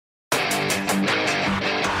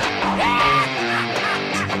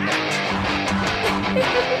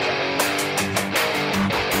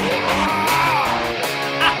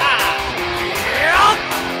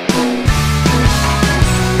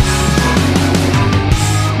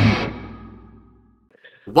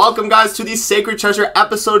Welcome guys to the Sacred Treasure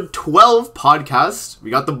episode 12 podcast.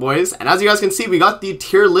 We got the boys, and as you guys can see, we got the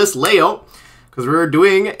tier list layout because we were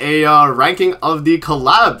doing a ranking of the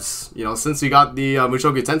collabs. You know, since we got the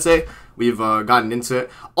Mushoku Tensei, we've gotten into it.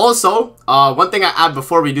 Also, one thing I add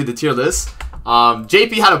before we do the tier list,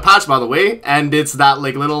 JP had a patch, by the way, and it's that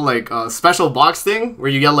like little like special box thing where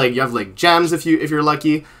you get like you have like gems if you're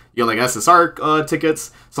lucky. You get like SSR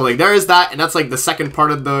tickets. So like there is that, and that's like the second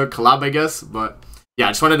part of the collab, I guess. But yeah,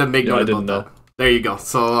 I just wanted to make note about that. There you go.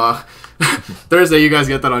 So Thursday you guys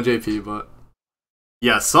get that on JP, but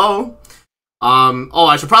yeah. So oh,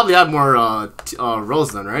 I should probably add more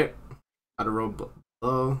rows then, right? Add a row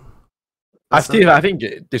below. I think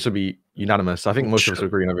this will be unanimous. I think most of us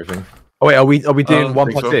agree on everything. Oh wait, are we doing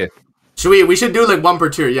one per tier? We should do like one per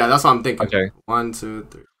tier. Yeah, that's what I'm thinking. Okay. 1, 2,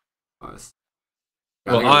 3, 4, 5.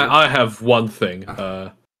 Well, I have one thing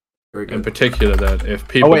in particular that if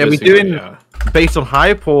people. Oh wait, are we doing based on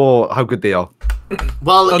hype or how good they are?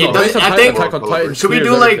 Well, I think. Should we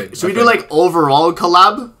do like overall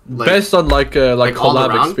collab? Like, based on like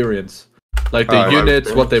collab experience, like the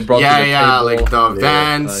units, what they brought. Yeah, to the table, like the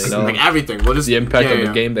events, like everything. We'll just the impact on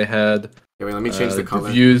the game they had. Okay, wait, let me change the color.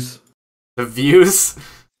 The views. The views.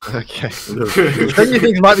 Okay. Don't you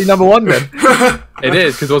think it might be number one then? It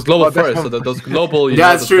is because it was global first. So those global,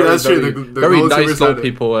 that's true. That's true. The very nice global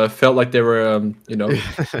people felt like they were, relevant.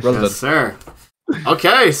 Yes, sir.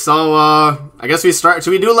 Okay, so I guess we start. Should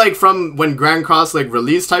we do like from when Grand Cross like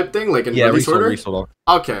release type thing, like in release order?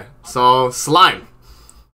 Okay, so slime,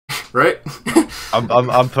 right? I'm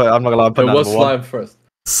not gonna lie. I'm putting what's slime first?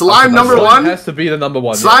 Slime number one has to be the number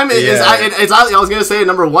one. Slime is I was gonna say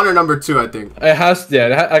number 1 or number 2. I think it has.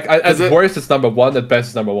 At worst it's number 1. At best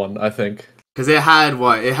it's number 1. I think because it had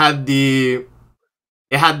what? It had the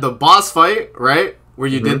boss fight, right? Where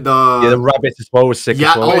you did the rabbits as well was sick.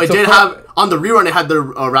 Yeah. As well. Oh, it did have on the rerun. It had the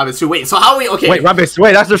rabbits too. Wait. So how we? Okay. Wait, rabbits.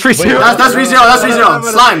 Wait, that's the 3-0. That's 3-0. That's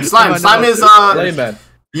 3-0. Slime is Layman.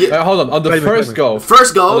 Yeah, hold on the first go.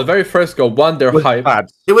 On the very first go, they're hype.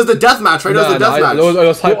 It was the deathmatch, right? It was the deathmatch. It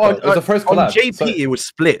was hype. It was the first collab. On JP, it was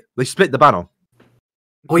split. They split the banner.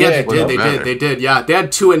 Oh yeah, they did. Yeah, they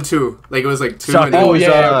had 2 and 2. Like it was like 2 and 2. Oh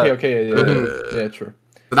yeah, okay, yeah, true.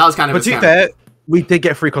 But that was kind of. But to be fair, we did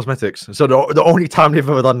get free cosmetics, so the only time they've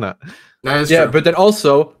ever done that. That is true. But then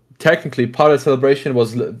also technically part of the celebration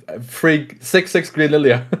was free 6 green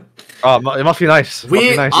Lilia. Oh, it must be nice.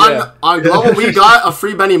 On global we got a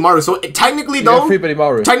free Benimaru. So technically though, free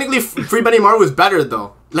Benimaru. Technically free Benimaru was better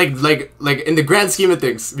though. Like in the grand scheme of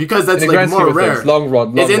things, because that's like more rare. Long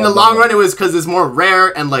run. In the long run, it was because it's more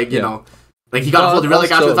rare and like you know, like you got to hold the relic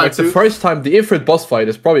after the fact too. The first time the Ifrit boss fight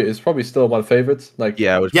is probably still one of my favorites. Like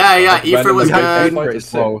Ifrit was good.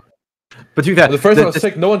 But to be fair, the first one was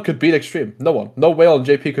sick. No one could beat Extreme. No one. No way on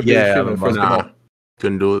JP could beat Extreme in the first one.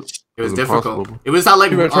 Couldn't do it. It was difficult. It was that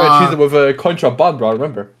like we were trying to cheese it with a Contra Bond, bro. I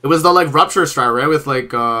remember. It was the like rupture strat, right? With like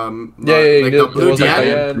the blue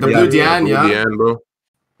Dian, the blue Dian, bro.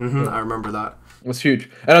 I remember that. It was huge.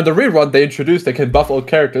 And on the rerun, they introduced they can buff all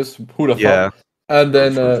characters. Who the fuck? And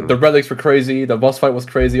then the relics were crazy. The boss fight was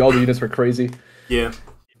crazy. All the units were crazy. Yeah.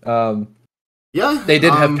 They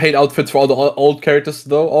did have paid outfits for all the old characters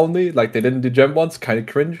though. Only like they didn't do gem ones. Kind of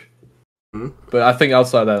cringe. But I think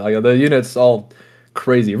outside that, like the units all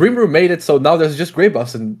crazy. Rimuru made it so now there's just gray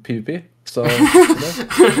buffs in PvP. So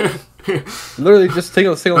literally just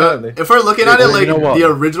single-handedly. If we're looking at it like the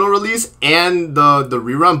original release and the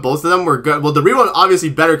rerun, both of them were good. Well, the rerun obviously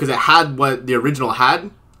better because it had what the original had.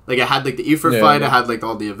 Like it had like the Ifrit fight, it had like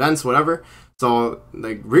all the events, whatever. So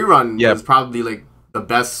like rerun was probably like the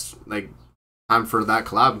best like time for that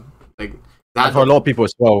collab. Like that and for a lot of people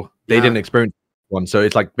as well. They didn't experience one, so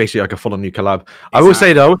it's like basically like a full-on new collab. I will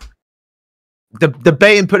say though, the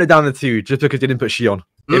baiting put it down to 2 just because they didn't put Shion.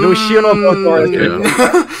 If it was Shion or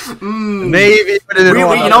maybe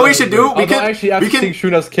you know what we should do? We can actually after seeing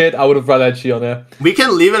Shuna's kid, I would have rather had Shion there. We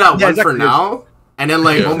can leave it at 1 for now. And then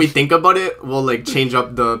like when we think about it, we'll like change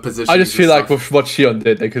up the position. I just feel like with what Shion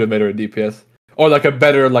did, they could have made her a DPS. Or like a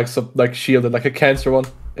better like shield and like a cancer one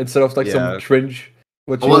instead of like some cringe.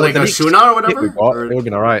 Like a Shuna or whatever? It would have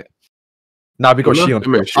been alright. Nah, we got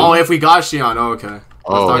Shion. Oh, if we got Shion, okay.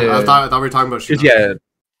 I thought we were talking about Shion. Yeah.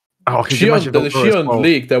 Oh, the Shion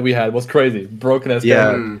leak that we had was crazy. Broken as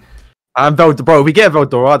hell. And bro, we get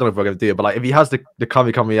Veldora. I don't know if we're gonna do it, but like if he has the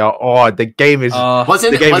Kami coming out, the game is.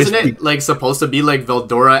 Wasn't it like supposed to be like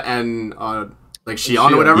Veldora and like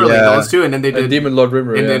Shion or whatever, like those two, and then they did Demon Lord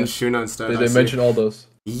Rimuru, and then Shuna instead. They mentioned all those.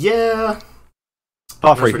 Yeah.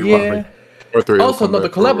 Part 3. Also, the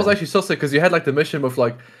collab was actually so sick because you had like the mission with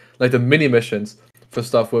like the mini missions for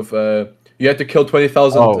stuff with you had to kill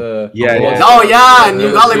 20,000. Oh yeah. And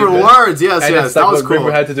you got like rewards. Yes, and yes, that was cool.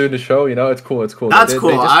 Rimmer had to do in the show. You know, it's cool. It's cool. That's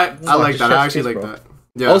cool. I like that. I actually like that.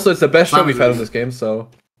 Yeah. Also, it's the best show we've had on this game, so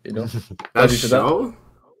you know. That show.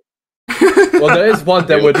 Well, there is one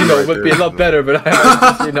that would would be a lot better, but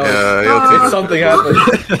it's something happened.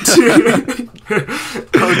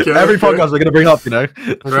 Okay, every podcast we're gonna bring up,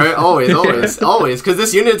 right? Always, because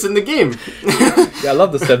this unit's in the game. Yeah, I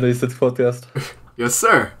love the 76 podcast. Yes,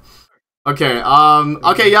 sir. Okay,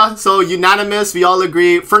 yeah. So unanimous, we all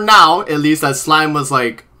agree for now, at least, that Slime was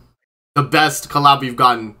like the best collab we've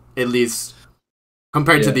gotten, at least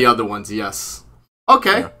compared to the other ones. Yes.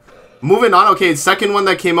 Okay. Yeah. Moving on. Okay, second one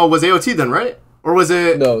that came out was AOT then, right? Or was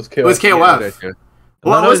it? No, it was KOF. It was KOF. Yeah,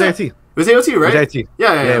 what was it? It was AOT, right? It was AOT.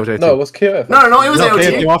 Yeah, it was AOT. No, it was KOF. No, it was AOT.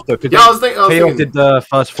 KOF came after. I was thinking. KOF did the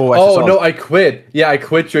first 4 SSRs. Oh, no, I quit. Yeah, I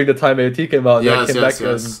quit during the time AOT came out. Yes, I came back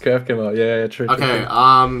and KOF came out. Yeah, true. Okay,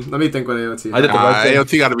 let me think what AOT. I did the right thing.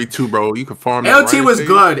 AOT gotta be 2, bro. You can farm AOT was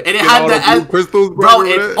good. And it had the crystals, bro.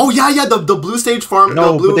 The blue stage farm.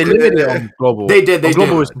 No, but they limited it on global. They did. But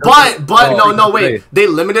no, wait. They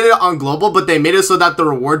limited it on global, but they made it so that the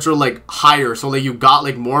rewards were like higher. So like you got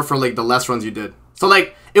like more for like the less runs you did. So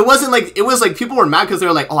like it wasn't like it was like people were mad because they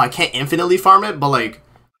were like, oh, I can't infinitely farm it, but like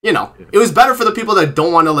it was better for the people that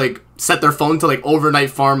don't want to like set their phone to like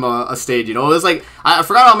overnight farm a stage. It was like I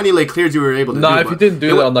forgot how many like clears you were able to do. No, if you didn't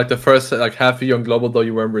do that on like the first like half a year on global, though,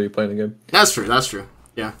 you weren't really playing the game. That's true.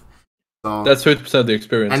 Yeah. So that's 50% of the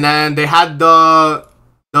experience. And then they had the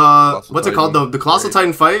what's it called, the Colossal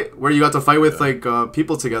Titan fight where you got to fight with like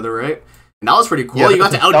people together, right? And that was pretty cool. Yeah, you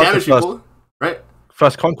got to out damage people, right?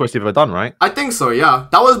 First conquest you've ever done, right? I think so, yeah.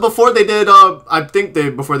 That was before they did,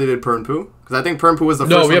 before they did Pern Poo. Because I think Pern Poo was the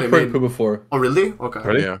first one they made. No, we had Pern Poo before. Oh, really? Okay.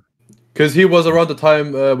 Really? Yeah. Because he was around the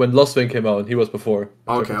time when Lost Wing came out, and he was before.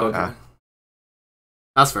 Okay.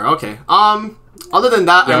 That's fair, okay. Other than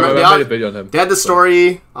that, I remember made a video on him. They had the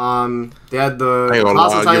story, they had the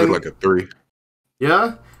Colossal Titan. I give it like a 3.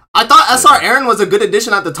 Yeah? I thought SR Aaron was a good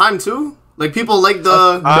addition at the time, too. Like, people like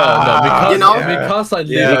the... because I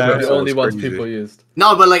the only ones people used.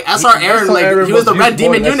 No, but like SR Aaron, like he was the red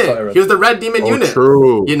demon unit. He was the red demon unit.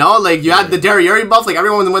 True. You know, like you had the Darieri buff. Like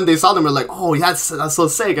everyone when they saw them were like, "Oh, that's so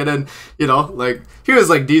sick." And then like he was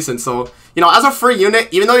like decent. So as a free unit,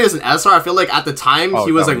 even though he was an SR, I feel like at the time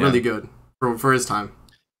he was like really good for his time.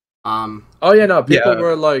 People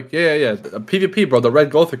were like, PvP, bro, the red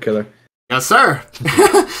Gothic killer. Yes, sir.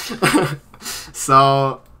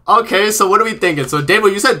 So okay, so what are we thinking? So Dave,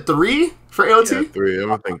 you said 3 for AOT? Yeah, 3. I'm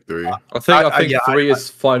gonna think 3. I think 3 is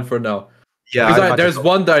fine for now. Yeah, because there's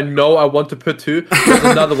one that I know I want to put 2. There's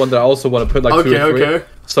another one that I also want to put like 2 or 3. Okay.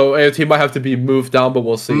 So AOT might have to be moved down, but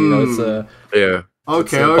we'll see. It's a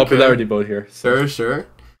popularity vote here. So. Sure.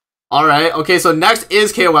 All right. Okay. So next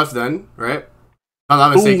is KOF then, right? If I'm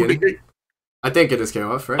not mistaken. I think it is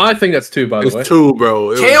KOF, right? I think that's 2, by the way. It's 2, bro.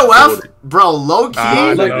 KOF, bro, low key.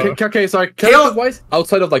 Okay, sorry. KOF-wise,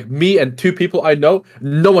 outside of like me and 2 people I know,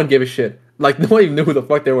 no one gave a shit. Like no one even knew who the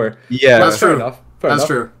fuck they were. Yeah, that's fair true. Enough. That's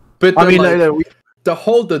true. But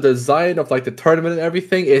the design of like the tournament and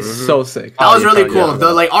everything is so sick. That was really cool.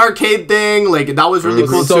 The like arcade thing, like that was really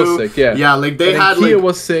cool so too. Sick, yeah. Yeah, like they had Kia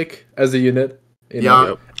was sick as a unit.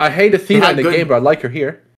 I hate Athena in the game, but I like her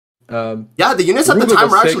here. The units at the time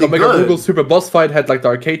were actually good. Rugel's super boss fight had like the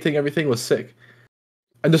arcade thing, everything was sick.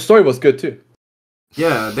 And the story was good too.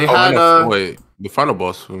 Yeah, they had wait, the final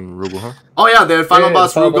boss from Rugel, huh? Oh yeah, they had final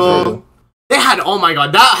boss Rugel. They had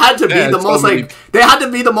that had to be the most they had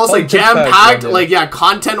to be the most like jam-packed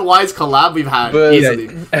content-wise collab we've had easily.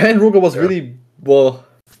 And Rugel was really me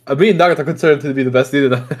and Nagata considered him to be the best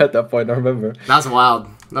unit at that point, I remember. That's wild.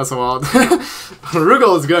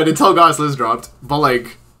 Rugel was good until Goddess Liz dropped. But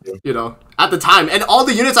like at the time, and all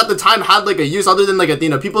the units at the time had like a use other than like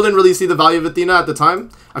Athena. People didn't really see the value of Athena at the time.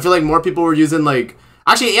 I feel like more people were using like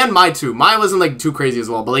and Mai too. Mai wasn't like too crazy as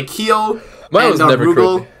well, but like Kyo and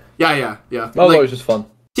Rugel. Crazy. Yeah. That was always just fun.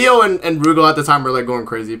 Kyo and Rugel at the time were like going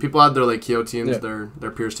crazy. People had their like Kyo teams,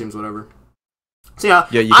 their Pierce teams, whatever. So yeah,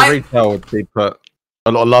 you can really tell they put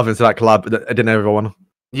a lot of love into that collab. I didn't everyone.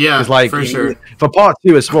 Yeah, it's like for sure. For part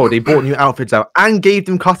 2 as well, they brought new outfits out and gave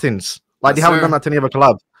them cuttings. Like they haven't done that to any other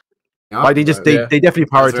collab. Yep. Like they definitely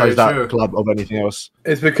prioritize that club over anything else.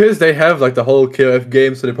 It's because they have like the whole KOF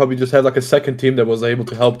game, so they probably just have like a second team that was able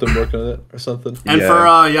to help them work on it or something. And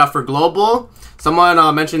for global, someone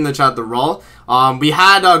mentioned in the chat the role. We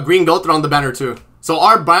had Green Gother on the banner too. So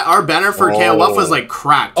our banner for KOF was like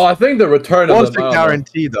cracked. Oh, I think the return wasn't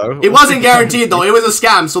guaranteed though. It wasn't guaranteed though. It was a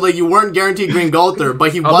scam. So like you weren't guaranteed Green Gother,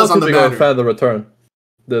 but he was on the banner. I'm not a fan of the return.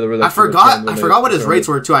 I forgot what his rates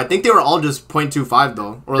were too. I think they were all just 0.25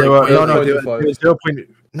 though, or like they were 0. No,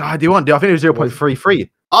 they weren't. I think it was 0.33.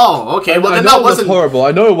 Oh, okay. Well, then that wasn't horrible.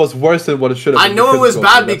 I know it was worse than what it should have been. I know it was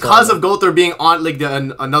bad because of Gother being on like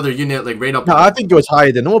another unit like right up. No, I think it was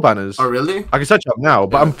higher than normal banners. Oh, really? I can search up now,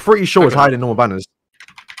 but I'm pretty sure it's higher than normal banners.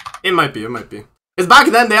 It might be. Because back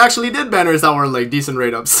then they actually did banners that were like decent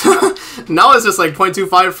rate ups. Now it's just like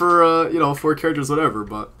 0.25 for 4 characters, whatever.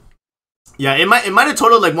 But yeah, it might have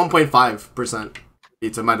totaled like 1.5%.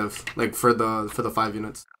 It might have like for the 5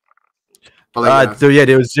 units. But, like, so yeah,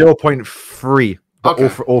 there was 0.3. Okay.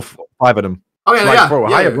 All 5 of them. Okay, like, yeah, bro,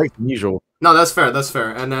 yeah, higher yeah. rate than usual. No, that's fair.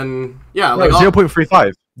 And then yeah, like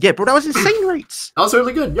 0.35. Yeah, bro, that was insane rates. That was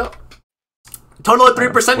really good. Yep. Total of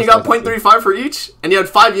 3%. You got 0.35 for each, and you had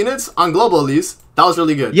 5 units on global at least. That was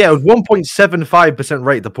really good. Yeah, it was 1.75%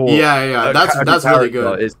 rate. The pool. Yeah. That's really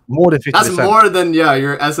good. It's more than 50%. That's more than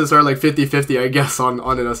your SSR like 50-50, I guess, on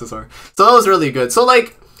an SSR. So that was really good. So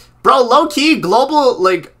like, bro, low key global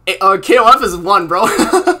like KOF is 1, bro.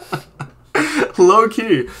 Low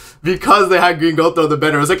key, because they had Green Goat throw the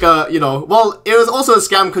banner. It was like well, it was also a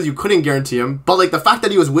scam because you couldn't guarantee him. But like the fact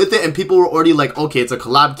that he was with it and people were already like, okay, it's a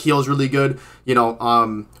collab. Keel's really good.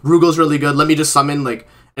 Rugel's really good. Let me just summon like,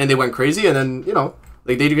 and they went crazy. And then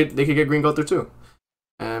like they could get Green Goat there too.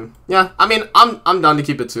 Yeah, I mean, I'm down to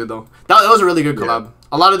keep it too though. That was a really good collab. Yeah.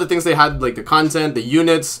 A lot of the things they had, like the content, the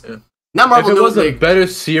units. Yeah. Now Marvel if it was like a better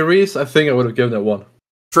series, I think I would have given it 1.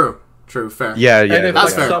 True, fair. Yeah, and if,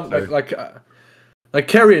 that's fair. Like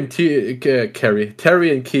Terry and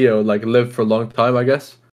Keo like lived for a long time, I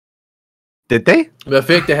guess. Did they? But I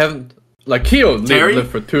think they haven't. Like Keo lived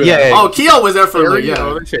for 2. Yeah. Oh, Keo was there for like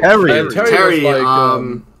Terry. Terry was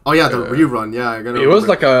like, oh yeah, the rerun. Yeah, I gotta. It was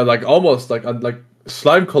like almost like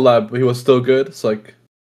slime collab. He was still good. It's like.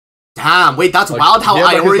 Damn! Wait, that's wild. How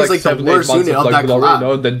Iori is like the worst unit of that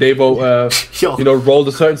collab. Then Devo, rolled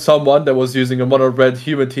a certain someone that was using a mono red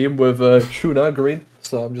human team with Shuna green.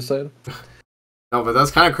 So I'm just saying. No, but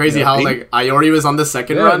that's kind of crazy how like Iori was on the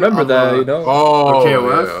second run. I remember that, Oh,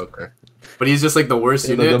 okay. But he's just like the worst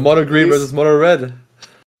unit. The mono green versus mono red.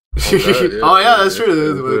 Oh yeah, that's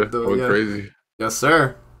true. Crazy. Yes,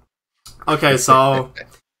 sir. Okay, so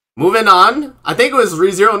moving on. I think it was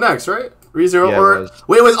ReZero next, right? ReZero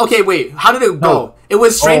wait. How did it go? No. It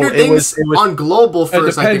was Stranger Things on global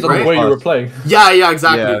first. It depends on the way you were playing. Yeah,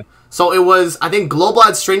 exactly. Yeah. So it was, I think Global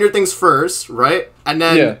had Stranger Things first, right? And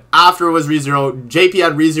then after it was ReZero, JP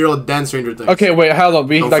had ReZero, then Stranger Things. Okay, wait, hold on.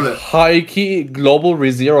 We like high key Global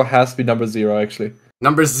ReZero has to be number 0 actually.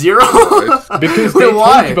 Number 0? Because they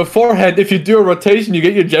told you beforehand, if you do a rotation, you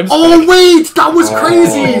get your gems. Oh wait, that was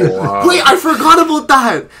crazy. Wow. Wait, I forgot about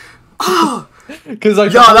that. Because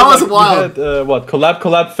like that was wild. You had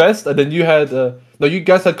Collab Fest, and then you had you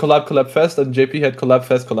guys had Collab Fest, and JP had Collab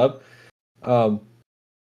Fest Collab.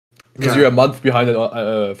 Because you're a month behind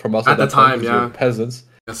it from us at the time, yeah. Peasants.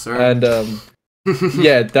 Yes, sir. And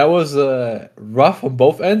yeah, that was rough on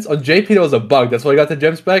both ends. On JP, there was a bug. That's why I got the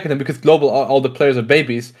gems back. And then because Global, all the players are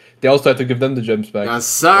babies, they also had to give them the gems back. Yes,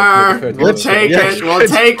 sir. We'll take it. We'll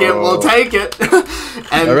take it. We'll take it.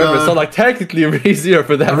 And I remember, so like technically ReZero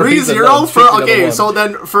for that. ReZero so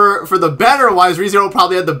then for the banner wise, ReZero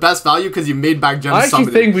probably had the best value because you made back gems. I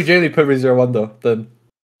actually think we generally put ReZero 1 though. Then.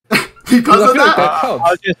 Because of that? I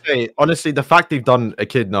was just saying, honestly, the fact they've done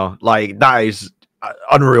Echidna, like, that is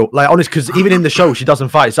unreal. Like, honest, because even in the show, she doesn't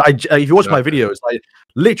fight. So, if you watch my videos, I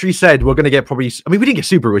literally said we're going to get probably... I mean, we didn't get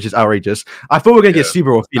Subaru, which is outrageous. I thought we were going to get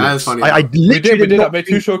Subaru or Felix. That is funny. I literally did. I made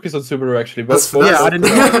 2 showcases on Subaru, actually. I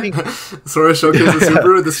didn't know. Sora showcase the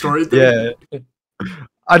Subaru, the story thing. Yeah.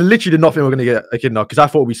 I literally did not think we were going to get Echidna, because I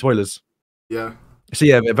thought it would be spoilers. Yeah. So,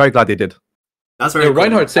 yeah, very glad they did. That's very cool.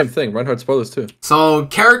 Reinhardt, same thing. Reinhardt spoilers too. So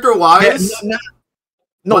character-wise,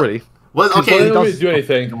 not really. Well, okay, he doesn't do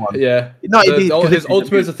anything. Yeah. No, his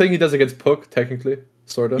ultimate is the thing he does against Puck, technically,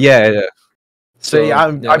 sort of. Yeah. So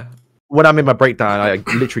when I made my breakdown, I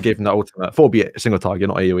literally gave him that ultimate. I thought it'd be a single target,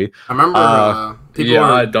 not AoE. I remember people were...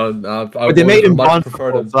 I don't. But they made him bond,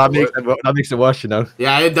 so that makes it worse, you know?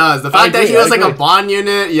 Yeah, it does. The fact that he was like a bond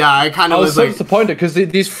unit, I kind of was so like... disappointed, because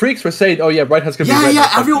these freaks were saying, oh yeah, Reinhardt's gonna be Reinhardt.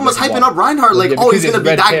 Yeah, everyone was hyping up Reinhardt, like, oh, he's gonna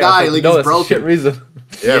be that guy, like, he's broken. Shit reason.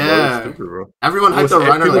 Yeah, bro, stupid, bro. Everyone hyped up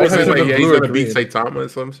Reinhardt. Like, he's gonna beat Saitama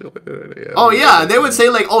and some shit like that. Oh yeah, they would say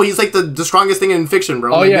like, oh, he's like the strongest thing in fiction,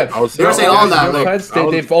 bro. Oh yeah, they were saying all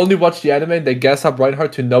that. They've only watched the anime and they gas up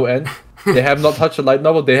Reinhardt to no end. They have not touched a light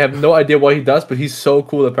novel. They have no idea what he does, but he's so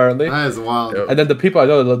cool apparently. That is wild. And then the people I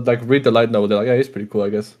know that like read the light novel, they're like, yeah, he's pretty cool, I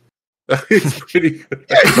guess. He's pretty good.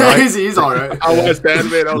 He's alright. I watched that,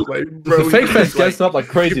 man. I was like, bro. The fake fans gas him up like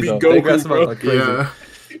crazy though. They gas him up like crazy. Yeah.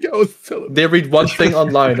 They read one thing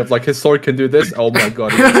online of like his sword can do this. Oh my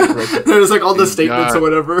god. There's like all the statements or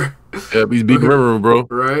whatever. Yeah, he's beating Rimuru, bro.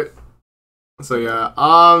 Right. So yeah.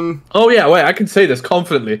 Oh yeah, wait, I can say this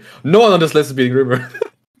confidently. No one on this list is beating Rimuru.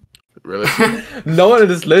 Really? No one on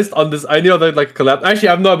this list on this. I know that like collab. Actually,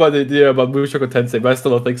 I'm not about the idea about Mushoku Tensei, but I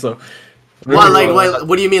still don't think so.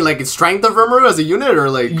 What do you mean? Like strength of Rimuru as a unit, or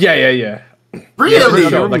like? Yeah.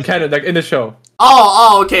 Really? Yeah, like kind of like in the show.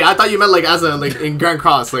 Oh, okay. I thought you meant like as a like in Grand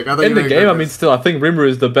Cross. Like I thought in the game. I mean, still, I think Rimuru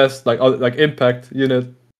is the best like impact unit.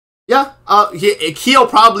 Yeah. Kyo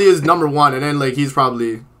probably is number 1, and then like he's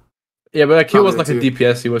probably. Yeah, but like Kyo was like a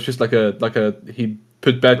DPS. He was just like a he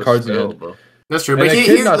put bad cards in it. That's true, but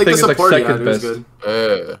he like the support he was good.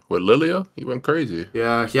 With Lilia, he went crazy.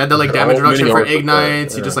 Yeah, he had the like damage reduction for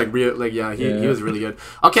ignites. He just like he was really good.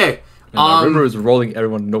 Okay. Rimuru is rolling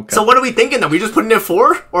everyone no cap. So what are we thinking then? We just putting it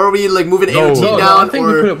 4, or are we like moving A or T down? No, I think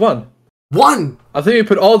we put it 1. 1. I think we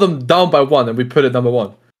put all of them down by 1, and we put it number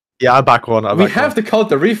 1. Yeah, I back 1. We have to count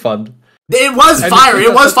the refund. It was fire.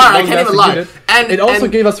 It was fire. I can't even lie. And it also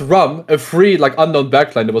gave us Rum, a free like unknown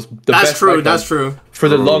backline that was the best. That's true. For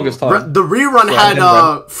the longest time. The rerun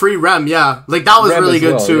had free Rem, yeah. Like that was really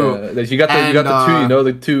good too. Yeah. You got the 2,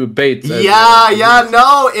 the 2 baits.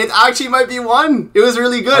 No, it actually might be 1. It was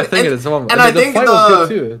really good. I think it is 1. And I think fight was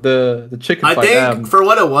good too. The chicken fight. I think for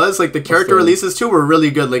what it was, like the character releases too were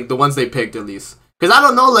really good. Like the ones they picked at least. Because I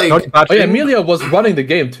don't know, like Amelia was running the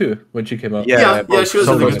game too when she came out. Yeah, she was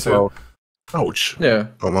really good too. Ouch. Yeah.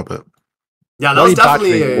 Oh my bad. Yeah, that was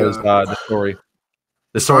definitely the story.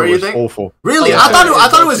 The story was awful. Really? I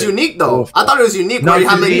thought it was unique though. I thought it was unique. No,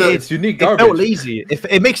 it's unique garbage. It felt lazy.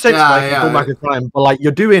 It makes sense go back in time, but like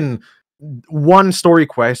you're doing one story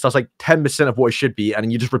quest that's like 10% of what it should be,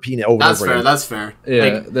 and you're just repeating it over and over again. That's fair. Yeah,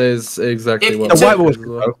 like, there's exactly what. The white was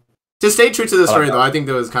good, to stay true to the story though, I think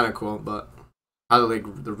that was kind of cool, but how to like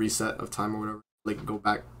the reset of time or whatever, like go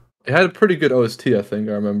back. It had a pretty good OST, I think.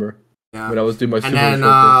 I remember. Yeah. When I was doing my and then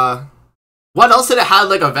what else did it have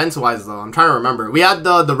like events wise though? I'm trying to remember. We had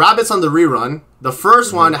the rabbits on the rerun. The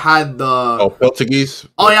first one had the Peltigis.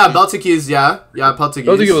 Oh yeah, Peltigis. Yeah, Peltigis.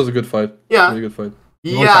 Peltigis was a good fight. Yeah, it was a good fight.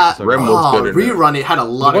 Yeah, rerun. It had a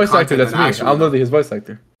lot of voice actor. That's me. I'm literally his voice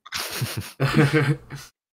actor.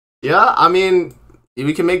 Yeah, I mean,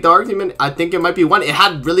 we can make the argument. I think it might be 1. It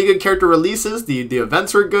had really good character releases. The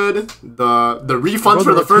events were good. The refunds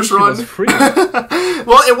for the first run.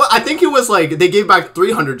 Well, I think it was like they gave back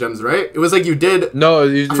 300 gems, right? It was like you did. No,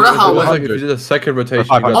 I forgot how it was. Like if you did a second rotation.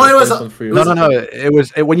 It was free. No. It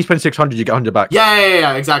was when you spend 600, you get 100 back.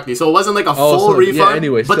 Yeah, exactly. So it wasn't like a full refund. Yeah,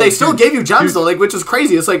 anyway, but they still gave you gems though, like which is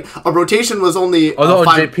crazy. It's like a rotation was only. Oh no, on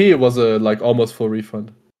JP it was a like almost full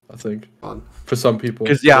refund. I think. For some people.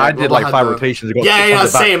 Because I did like 5 rotations.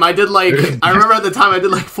 Same. I did like I remember at the time I did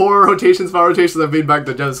like 4 rotations, 5 rotations. I made back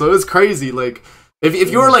the gems, so it was crazy. Like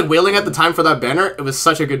if you were like wailing at the time for that banner, it was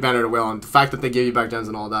such a good banner to wail on. The fact that they gave you back gems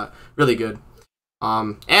and all that, really good.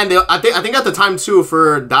 And I think at the time too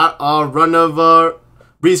for that run of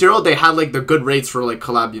ReZero, they had like the good rates for like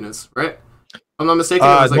collab units, right? I'm not mistaken. It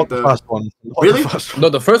was like the first one. Really? No,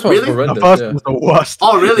 the first one was horrendous. The first one was the worst.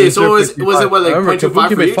 Oh, really? So was it what like 0.25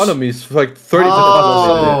 for made each? fun of me for like 30.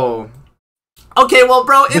 Oh. Okay, well,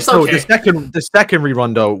 bro, it's okay. The second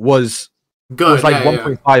rerun though was good. It was like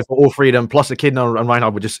 1.5 for all 3 of them. Plus, the Echidna and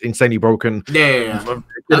Reinhardt were just insanely broken. Yeah.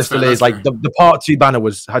 That's fair. Like the part 2 banner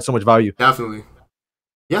had so much value. Definitely.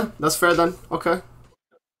 Yeah, that's fair then. Okay.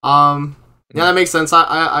 Yeah, that makes sense.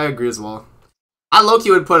 I agree as well. I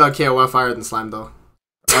low-key would put a KOF higher than Slime though.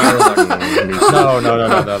 No.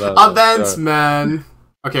 Events, man.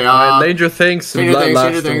 Okay, Danger Things,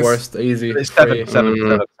 Last the worst, easy. It's 7.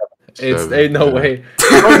 It's ain't no way.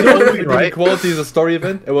 The quality is a story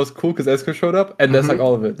event. It was cool because Esko showed up, and that's like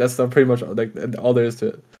all of it. That's pretty much like all there is to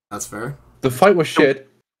it. That's fair. The fight was shit.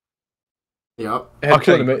 Yep. It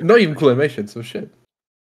had not even cool animation, so shit.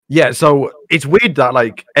 Yeah, so it's weird that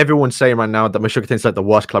like everyone's saying right now that Mushoku Tensei is like the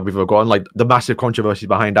worst club we've ever gotten. Like the massive controversy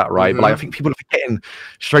behind that, right? But like I think people are forgetting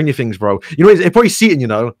Stranger Things, bro. You know, it's probably Seaton. You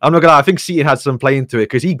know, I'm not gonna lie. I think Seaton had some play into it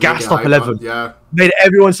because he gassed up 11. Yeah, made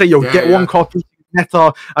everyone say, "Yo, get one copy."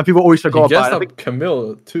 Meta, and people always forgot about it. I think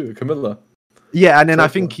Camila. Yeah, and then I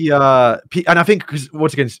think because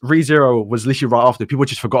once again, ReZero was literally right after. People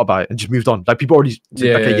just forgot about it and just moved on. Like people already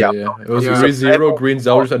It was ReZero, Green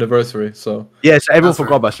Zelda's anniversary. So so everyone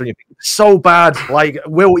forgot about Stranger Things. So bad. Like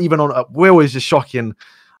Will is just shocking.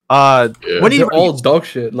 When they're all dog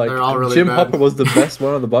shit. Like really Jim bad. Hopper was the best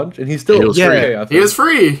one of the bunch, and he still was free. free. I think. He was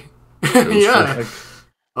free. Yeah.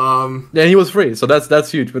 Yeah, he was free, so that's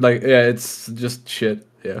huge. But like, yeah, it's just shit.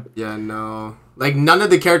 Yeah. Yeah, no. Like none of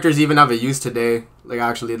the characters even have a use today. Like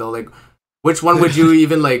actually though, like which one would you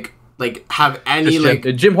even like have Anni like?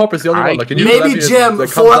 Jim Hopper's the only one. Like maybe Jim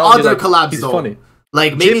for other collabs though. Funny.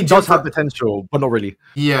 Like maybe Jim does have potential, but not really.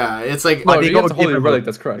 Yeah, it's like no, you got to Holy Relic.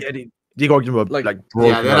 That's correct. Yeah, you got to give him a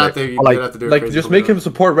yeah, they'd have to do like just make him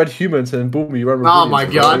support red humans and boom, you run. Oh my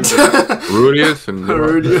god, Rudeus and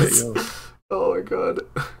Rudeus. Oh my god.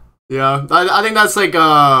 Yeah, I think that's like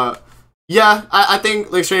yeah, I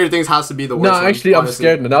think like Stranger Things has to be the worst. No, actually, one, I'm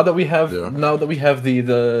scared now that we have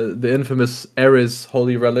the infamous Eris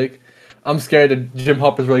Holy Relic. I'm scared that Jim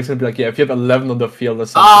Hopper's really gonna be like, yeah, if you have 11 on the field or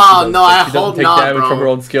something. Oh no, I hope take not, damage bro. from her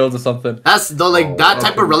own skills or something. That's the like that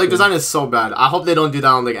type of relic design is so bad. I hope they don't do that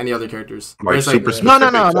on like any other characters. Like, super no,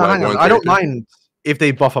 hang on. I don't mind if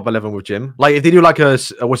they buff up 11 with Jim. Like if they do like a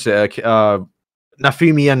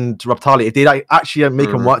Nafumi and Raptali, if they like actually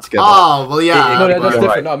make them work together. Oh well, yeah. No, that's different.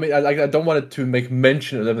 Right. No, I mean, I don't want it to make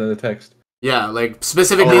mention 11 in the text. Yeah, like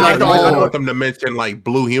specifically I like don't want them to mention like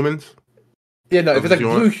blue humans. Yeah, no, if it's like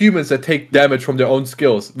blue humans that take damage from their own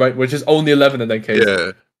skills, right, which is only 11 in that case,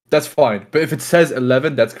 that's fine. But if it says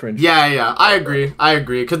 11, that's cringe. Yeah, I agree.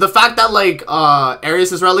 Because the fact that like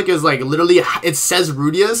Eris' relic is like literally it says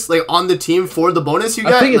Rudeus like on the team for the bonus you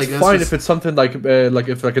get. I think it's like, fine if it's something like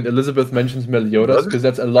if like an Elizabeth mentions Meliodas, because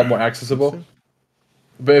that's a lot more accessible.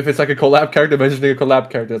 But if it's like a collab character mentioning a collab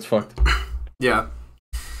character, that's fucked. Yeah.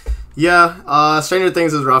 Stranger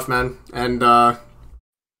Things is rough, man, and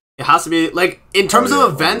it has to be like in terms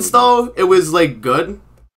of events though, it was like good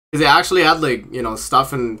because it actually had like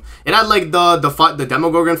stuff, and it had like the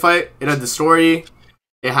Demogorgon fight. It had the story.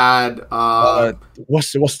 It had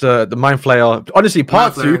what's the Mind Flayer? Honestly,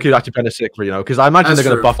 part 2 could actually be sick for because I imagine they're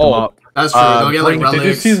gonna buff them up. That's true. They'll get like relics. Did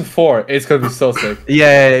you season 4? It's gonna be so sick.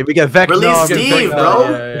 Yeah, we get Vecna. Release Steve, bro.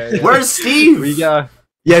 Yeah. Where's Steve? We got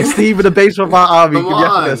Steve in the base of our army. Come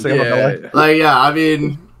on. I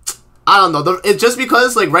mean, I don't know. It's just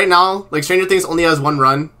because like right now, like Stranger Things only has one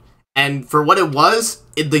run, and for what it was,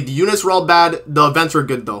 the units were all bad. The events were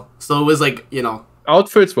good though, so it was like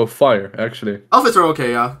outfits were fire actually. Outfits were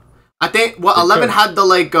okay, yeah. I think 11 had the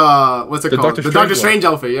like what's it called? The Doctor Strange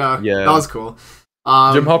outfit, yeah. That was cool.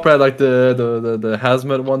 Jim Hopper had like the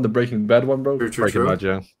hazmat one, the Breaking Bad one, bro. Breaking Bad,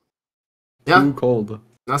 yeah. Too cold.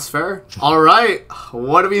 That's fair. All right,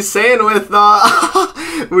 what are we saying with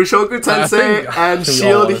Mushoku Tensei and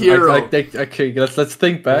Shield Hero? Okay, let's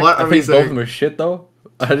think back. What I think both of them are shit though.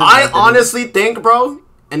 I honestly think, bro,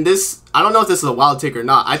 and this I don't know if this is a wild take or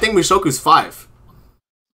not. I think Mushoku's 5.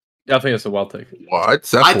 Yeah, I think it's a wild take. What?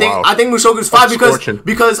 That's I think Mushoku's 5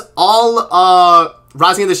 because all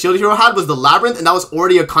Rising of the Shield Hero had was the Labyrinth, and that was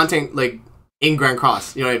already a content like in Grand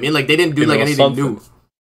Cross. You know what I mean? Like they didn't do like anything new.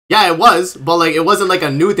 Yeah, it was, but like it wasn't like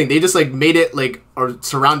a new thing. They just like made it like or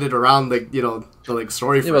surrounded around like the like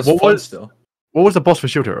story. It was fun still. What was the boss for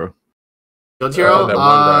Shield Hero? Shield Hero. That one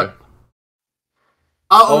guy.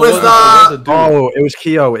 It was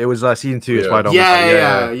Kyo. It was season 2.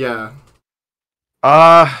 Yeah.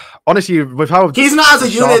 Honestly, with how Kizuna as a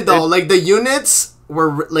unit though, like the units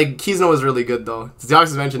were like Kizuna was really good though. Zox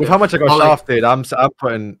has mentioned with how much I got shafted. I'm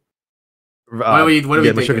putting. What are we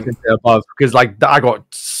thinking? Above because like I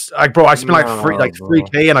spent like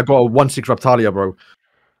 3K and I got a 1/6 Raptalia, bro.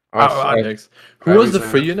 Who was the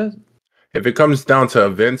free unit? If it comes down to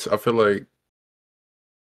events, I feel like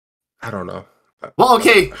I don't know. Well,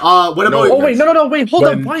 okay. What about? Oh wait, no, wait, hold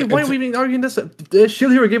on. Why are we even arguing this? The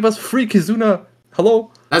Shield Hero gave us free Kizuna.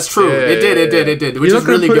 Hello. That's true. Yeah, it did. Which is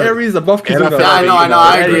really good. Ares above Kizuna. Yeah, I know.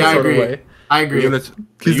 I agree.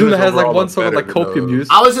 Kizuna has like one sort of like copium use.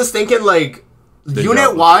 I was just thinking like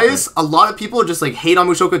unit wise, a lot of people just like hate on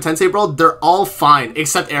Mushoku Tensei, bro. They're all fine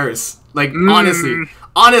except Eris. Like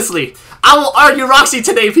honestly, I will argue Roxy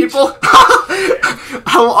today, people.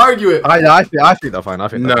 I will argue it. I think they're fine. I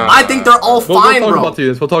think they're all fine, bro.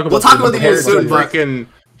 We'll talk about these soon. But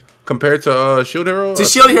compared to Shield Hero,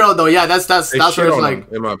 Hero though, yeah, that's what it's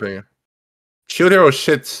like. In my opinion, Shield Hero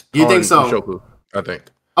shits. You think so? Mushoku, I think.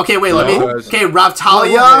 Okay, wait. Okay,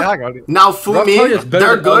 Raptalia, now Fumi,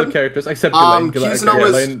 they're good characters except Ghislaine.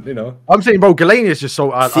 Kizuna I'm saying, bro, Ghislaine is just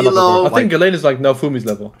so. I think Ghislaine is like now Fumi's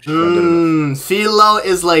level. Philo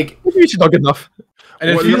is like. She's not good enough.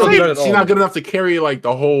 And she's not good enough to carry like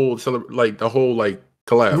the whole collab.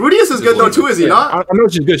 Rudeus is good though too, is he not? I know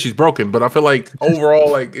she's good. She's broken, but I feel like overall,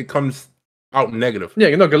 like it comes out negative. Yeah,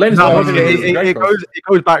 Ghislaine is it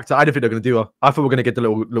goes back to I don't think they're gonna do her. I thought we're gonna get the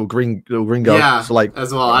little green girl. Yeah, so like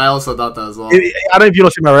as well. I also thought that as well. I don't know if you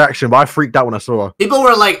see my reaction, but I freaked out when I saw her. People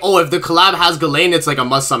were like, "Oh, if the collab has Ghislaine, it's like a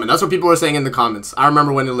must summon." That's what people were saying in the comments. I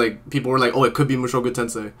remember when people were like, "Oh, it could be Mushoku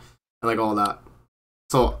Tensei," and like all that.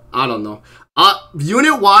 So I don't know.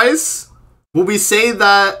 Unit wise, will we say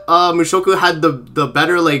that Mushoku had the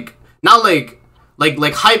better like Not like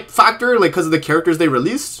hype factor, like because of the characters they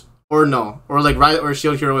released, or no, or like or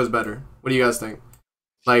Shield Hero is better. What do you guys think?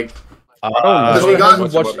 Like, I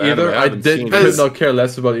haven't watched either. I could not care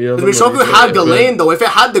less about either. Mushoku had Ghislaine though. If it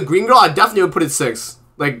had the green girl, I definitely would put it 6.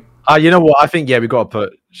 Like, you know what? I think we gotta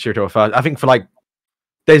put Shield Hero first. I think for like,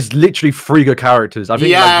 there's literally 3 good characters. I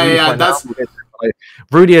think that's.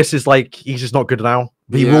 Rudeus is like he's just not good now.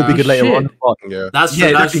 He will be good later on. But that's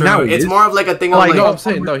true. That's true. Now it's more of like a thing of like. No, I'm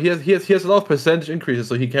saying no. He has a lot of percentage increases,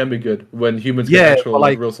 so he can be good when humans get actual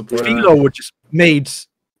like real support. Philo would just made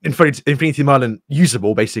Infinity Merlin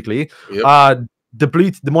usable basically. Yep.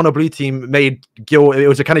 The mono blue team made Gil. It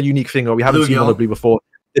was a kind of unique thing. We haven't seen mono blue before.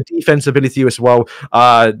 The defense ability as well.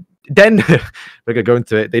 Then we're gonna go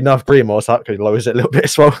into it. They nerfed Grimo, so that lowers it a little bit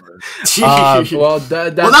as well. Well,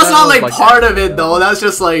 that's not like part of it though. That's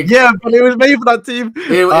just like but it was made for that team.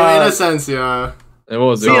 In a sense, yeah. It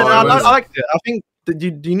was. I liked it. I think the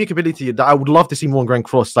unique ability that I would love to see more in Grand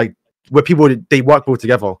Cross, like where people they work well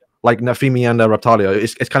together, like Nafimi and Reptalia.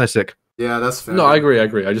 It's kind of sick. Yeah, that's fair. No, I agree.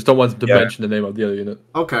 I just don't want to mention the name of the other unit.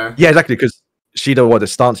 Okay. Yeah, exactly, because Shido or the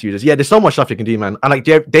stance users. Yeah, there's so much stuff you can do, man. And like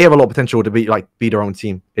they have a lot of potential to be their own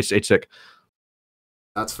team. It's sick.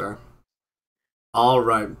 That's fair. All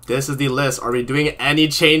right, this is the list. Are we doing any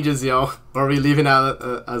changes, yo? Or are we leaving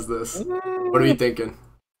it as this? What are we thinking?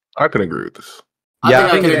 I can agree with this. I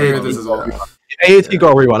think I can agree with this as well. If AAT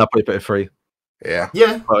got a rerun, I'll probably put it 3. Yeah.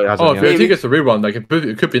 If AAT gets a rerun, like it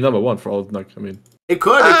could be number 1 for all. Like, I mean. It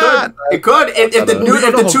could. If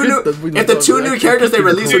the two new characters they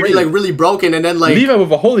release would be like really broken, and then like leave it with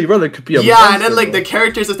a holy relic could be a monster, and then like the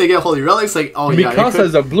characters if they get holy relics, like Mikasa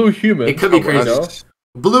is a blue human. It could be crazy.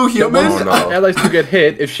 Blue human. Allies to get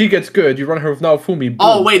hit. If she gets good, you run her with Naofumi. Boom.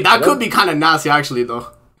 Oh wait, that could be kind of nasty actually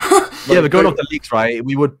though. Yeah, but going off the leaks, right?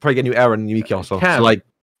 We would probably get new Eren and new Miki also. So like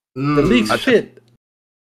the leaks, shit.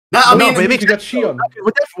 I mean, maybe you got Shion.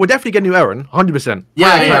 We'll definitely get new Eren, 100%.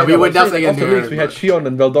 Yeah, we would definitely get new Eren. We had Shion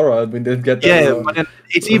and Veldora, and we didn't get that. Yeah, but then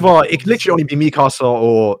it could literally only be Mikasa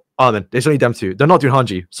or Armin. There's only them 2. They're not doing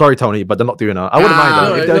Hanji. Sorry, Tony, but they're not doing that. I wouldn't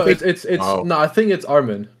mind that. No, I think it's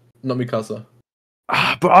Armin, not Mikasa.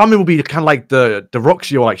 But Armin will be kind of like the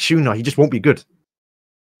Roxy or like Shuna. He just won't be good.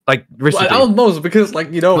 Like, I don't know, because like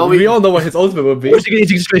we all know what his ultimate would be. What's he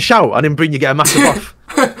just gonna shout and then bring you get a massive buff?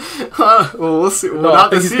 Well, we'll see. We'll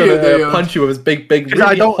have to see. He's gonna punch you with his big,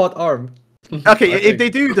 really hot arm. Okay, if they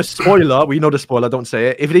do the spoiler, we know the spoiler. Don't say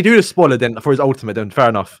it. If they do the spoiler, then for his ultimate, then fair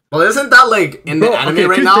enough. Well, isn't that like in the anime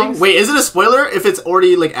right now? Wait, is it a spoiler if it's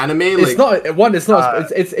already like anime? It's not. It's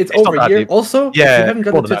not. It's over here. Also, if you haven't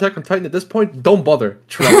gotten to Attack on Titan at this point, don't bother.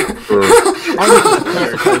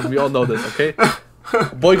 We all know this, okay?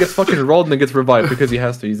 Boy gets fucking rolled and then gets revived because he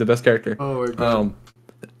has to. He's the best character. Oh my god.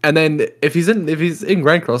 And then if he's in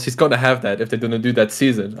Grand Cross, he's gonna have that if they're gonna do that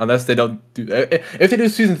season. Unless they don't do. If they do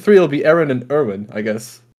season 3, it'll be Eren and Erwin, I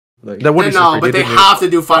guess. Like, but they have to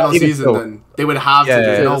do final season. Then they would have to.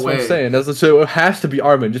 There's no way. What I'm saying. So it has to be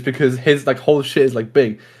Armin just because his like whole shit is like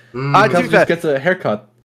big. I do just gets a haircut.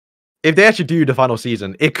 If they actually do the final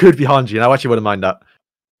season, it could be Hanji, and I actually wouldn't mind that.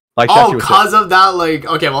 Like, because of that, like,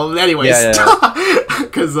 okay, well, anyways,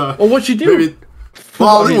 because what'd she do? Maybe,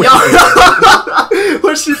 well,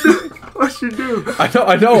 what'd she do? What'd she do?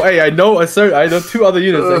 I know. Hey, I know 2 other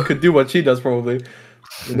units that could do what she does, probably.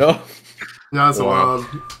 You know. Yeah, that's wild.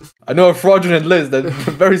 I know a fraudulent Liz that's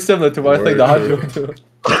very similar to what I think the Hanji would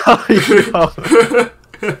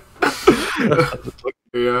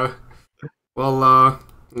do. Yeah. Well,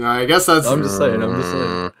 I guess that's. I'm just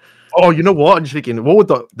saying. Oh, you know what? I'm just thinking, what would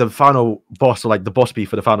the final boss or like the boss be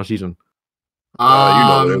for the final season? It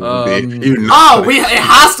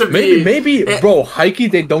has to be. Maybe, bro, Heike,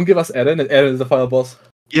 they don't give us Eren, and Eren is the final boss.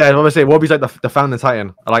 Yeah, I'm gonna say, what would be like the Founding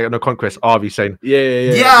Titan, like no Conquest, Arby saying.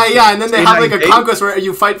 Yeah, and then they have like a Conquest where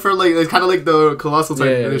you fight for like, it's kind of like the Colossal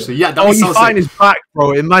Titan initially. Yeah, that was so sick. You find his back,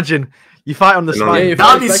 bro. Imagine. You fight on the spine.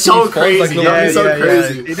 That'd be so crazy. That'd be so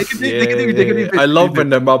crazy. They can do I love when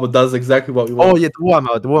the Marvel does exactly what we want. Oh yeah, the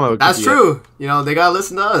Warhammer. That's true. You know, they gotta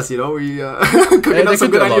listen to us. You know, we cooking up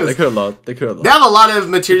some good ideas. They could a lot. They have a lot of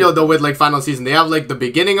material though with like final season. They have like the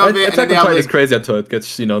beginning of it, and then they have like crazy until it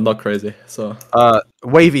gets not crazy. So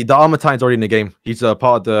Wavy, the Armor Titan's already in the game. He's a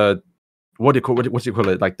part of the. What's it call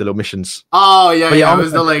it? Like the little missions. Oh yeah. It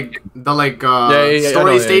was the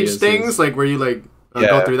story stage things, like where you like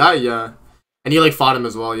go through that. Yeah. And you like fought him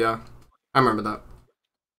as well, yeah. I remember that.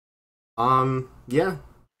 Yeah.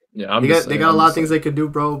 Yeah, they got a lot of things they could do,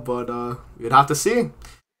 bro, but you'd have to see.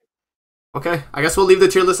 Okay, I guess we'll leave the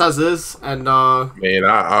tier list as is, and man,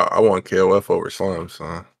 I want KOF over Slime,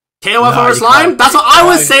 son. KOF over slime? That's what I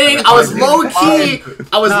was saying. I was low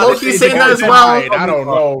key saying that as well. I don't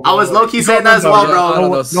know. I was low key saying that as well, bro. I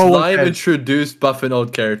don't know. Slime introduced buffing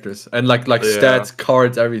old characters and like stats,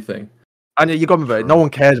 cards, everything. And you got me right. No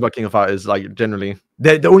one cares about King of Fighters, like generally.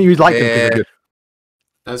 They only like them because they're good.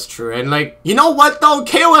 That's true. And like, you know what though?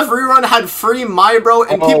 KOF Rerun had free Mai, bro,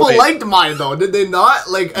 and people liked Mai though, did they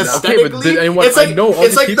not? Like aesthetically,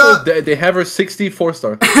 it's like they have her 64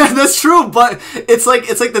 star. That's true, but it's like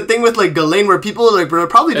the thing with like Ghislaine where people are like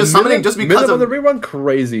probably just summoning just because of the rerun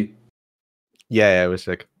crazy. Yeah, it was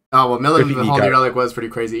sick. Oh well, Miller the Holy Relic was pretty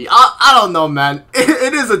crazy. I don't know, man.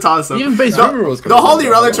 It is a toss-up. Even base Rerun was crazy. The Holy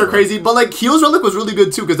Relics are crazy, but like Heel's Relic was really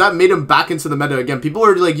good too because that made him back into the meta again. People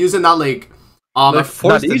were like using that like. They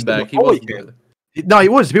forced him back. He was good. No, he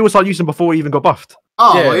was. People started using him before he even got buffed.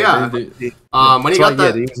 Oh yeah. When he got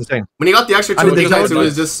the extra 2 things, it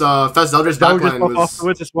was just Fest Zelda's backline was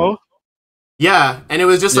afterwards as well. Yeah, and it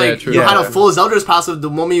was just like you had a full Zelda's passive the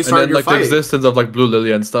moment you started your fight. The existence of like Blue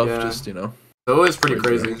Lily and stuff, just you know. So it was pretty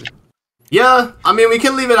crazy. Yeah, I mean we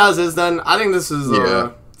can leave it as is then. I think this is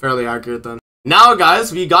fairly accurate then. Now,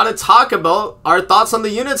 guys, we gotta talk about our thoughts on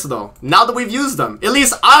the units, though. Now that we've used them. At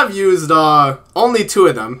least I've used only 2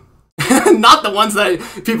 of them. Not the ones that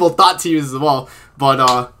people thought to use as well.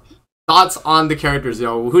 But thoughts on the characters,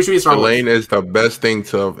 yo. Who should we start with? Elaine is the best thing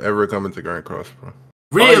to have ever come into Grand Cross, bro.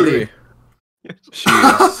 Really? She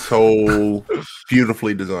is so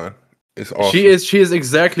beautifully designed. It's awesome. She is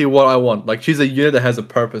exactly what I want. Like, she's a unit that has a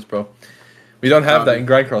purpose, bro. We don't have that in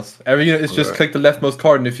Grand Cross. Every unit is just click the leftmost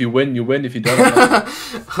card, and if you win, you win. If you don't,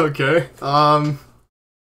 okay. Let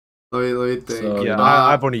me think. So, yeah,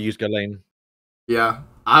 I've only used Ghislaine. Yeah,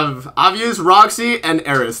 I've used Roxy and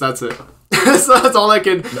Eris. That's it. So that's all I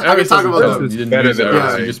can talk about. You didn't use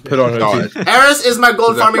Eris. You just put on her team. Eris is my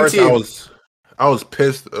gold farming team. I was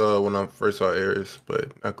pissed when I first saw Eris,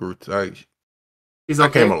 but I grew. He's okay. I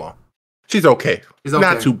came along. She's okay. She's okay.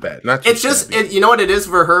 Not too bad. It's just, you know what it is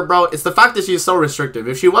for her, bro? It's the fact that she's so restrictive.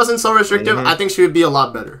 If she wasn't so restrictive, I think she would be a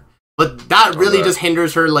lot better. But that really just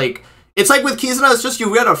hinders her. Like, it's like with Kizuna, it's just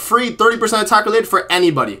you get a free 30% attack related for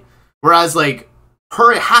anybody. Whereas, like,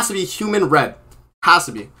 her, it has to be human red. Has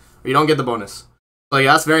to be. Or you don't get the bonus. So,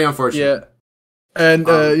 yeah, that's very unfortunate. Yeah. And,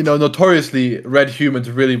 you know, notoriously, red humans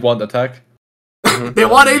really want attack. They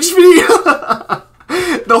want HP!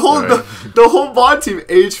 The whole bot team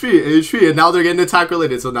HP, and now they're getting attack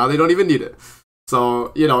related, so now they don't even need it.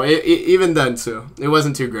 So you know, even then too, it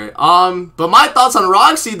wasn't too great. But my thoughts on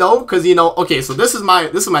Roxy though, because you know, okay, so this is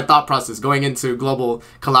my thought process going into global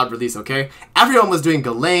collab release. Okay, everyone was doing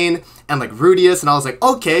Ghislaine and like Rudeus, and I was like,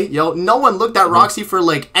 okay, yo, no one looked at Roxy for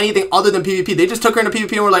like anything other than PvP. They just took her into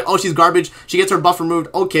PvP and were like, oh, she's garbage. She gets her buff removed.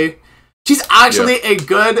 Okay, she's actually a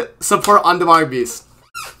good support on Demonic Beast.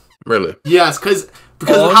 Really? Yes, because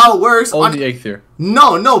of how it works. On the 8th tier.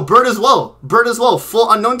 No, Bird as well. Bird as well.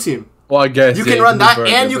 Full unknown team. Well, I guess you can run that,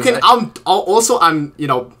 and you can. I'm you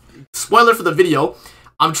know, spoiler for the video.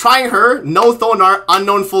 I'm trying her, no Thonar,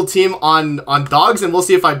 unknown full team on dogs, and we'll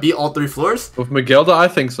see if I beat all 3 floors. With Miguelda, I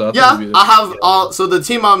think so. I have so the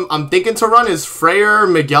team I'm thinking to run is Freyr,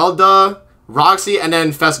 Miguelda, Roxy, and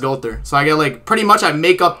then Fest Gother. So I get like pretty much I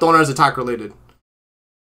make up Thonar's attack related.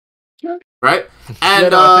 Right?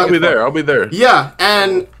 And I'll be there. Yeah,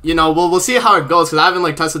 and you know, we'll see how it goes because I haven't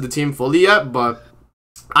like tested the team fully yet, but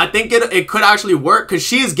I think it could actually work because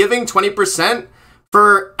she's giving 20%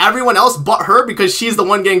 for everyone else but her because she's the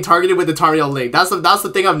one getting targeted with the Tariel link. That's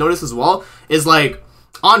the thing I've noticed as well is like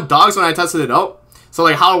on dogs when I tested it out. So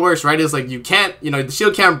like how it works, right, is like you can't, you know, the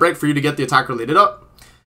shield can't break for you to get the attack related up.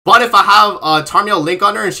 But if I have a Tarmiel link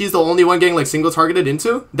on her and she's the only one getting like single targeted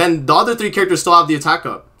into, then the other 3 characters still have the attack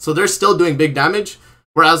up. So they're still doing big damage.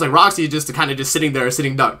 Whereas like Roxy is just kind of just sitting there,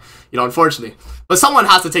 sitting duck, you know, unfortunately. But someone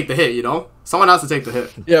has to take the hit, you know? Someone has to take the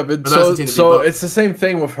hit. Yeah, but so it's the same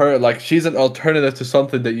thing with her. Like she's an alternative to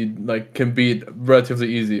something that you like can beat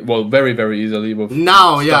relatively easy. Well, very, very easily with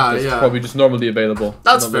now, yeah. Probably just normally available.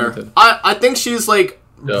 That's fair. I think she's like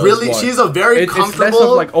really she's a very comfortable. It's less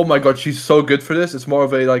of like, oh my god, she's so good for this. It's more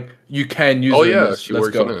of a like you can use. Oh yeah, she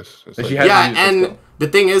works on this. And the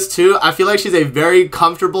thing is too, I feel like she's a very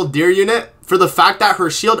comfortable deer unit for the fact that her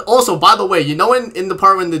shield. Also, by the way, you know in the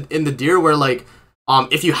part when in the deer where like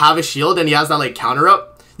if you have a shield and he has that like counter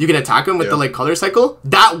up, you can attack him with the like color cycle.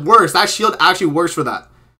 That works. That shield actually works for that.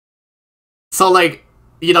 So like,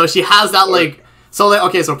 you know, she has that like so like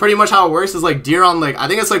okay, so pretty much how it works is like deer on like I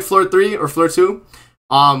think it's like floor 3 or floor 2.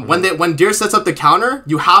 When deer sets up the counter,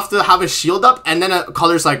 you have to have a shield up and then a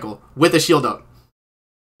color cycle with a shield up.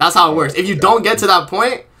 That's how it works. If you don't get to that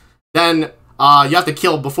point, then you have to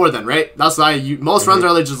kill before then, right? That's why most runs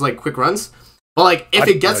are like just like quick runs. But like, if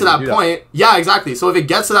it gets to that point, yeah, exactly. So if it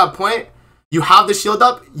gets to that point, you have the shield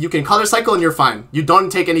up, you can color cycle, and you're fine. You don't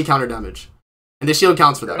take any counter damage, and the shield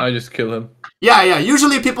counts for that. I just kill him. Yeah.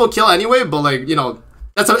 Usually people kill anyway, but like, you know,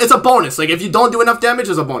 it's a bonus. Like if you don't do enough damage,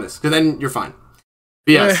 it's a bonus, because then you're fine.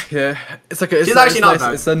 But yes. Yeah. It's like he's actually not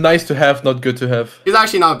bad. It's a nice to have, not good to have. He's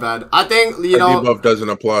actually not bad. I think the debuff doesn't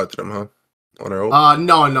apply to them, huh? On her ult?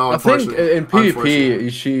 No. I think in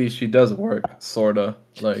PvP she does work, sorta.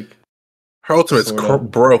 Like her ultimate's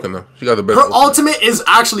broken though. She got the best. Her ultimate is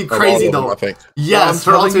actually crazy though. I think. Yes,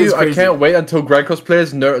 her ultimate is crazy. I can't wait until Grand Cross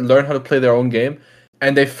players learn how to play their own game,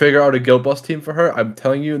 and they figure out a guild boss team for her. I'm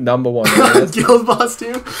telling you, #1. Guild boss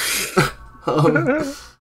team.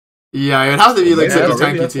 Yeah, it would have to be like such a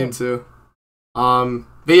tanky team too.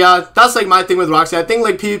 But yeah, that's like my thing with Roxy. I think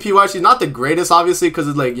like PvP wise, she's not the greatest, obviously, because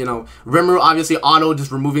it's like, you know, Rimuru obviously auto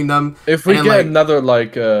just removing them. If we get another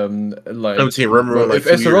like Rimuru, if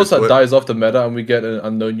Estarossa dies off the meta and we get an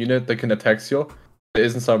unknown unit that can attack Seal, it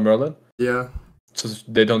isn't some Merlin. Yeah. So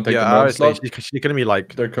they don't take the Merlin slot. She's gonna be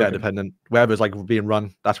like dependent. Wherever's like being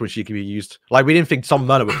run, that's when she can be used. Like we didn't think some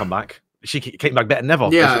Merlin would come back. She came back better than ever.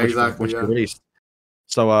 Yeah, exactly. When she released.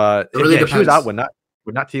 So if she was out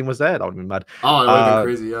when that team was there, that would have been mad. Oh, it would have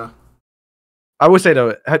been crazy, yeah. I would say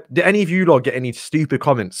though, did any of you lot get any stupid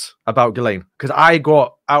comments about Ghislaine? Because I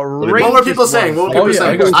got outrageous. What were people saying?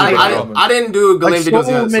 I didn't do Ghislaine videos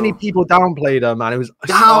yet. So many people downplayed her, man. It was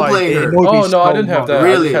downplaying her. Oh no, I didn't have that.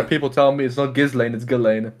 Really? I just had people telling me it's not Ghislaine, it's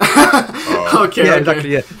Ghislaine. Okay. Yeah,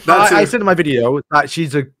 exactly. Yeah. I said in my video that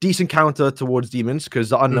she's a decent counter towards demons because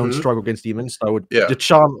the unknown struggle against demons. So the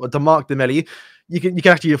charm, the mark, the melee, you can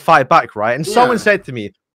actually fight back, right? And someone said to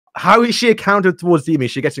me, how is she a counter towards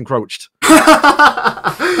demons? She gets encroached.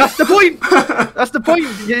 That's the point. That's the point.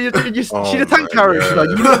 She's a tank character.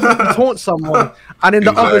 You taunt someone, and in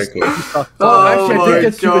the other stuff. Actually, I did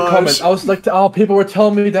get stupid comments. I was like, people were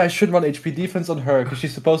telling me that I shouldn't run HP defense on her because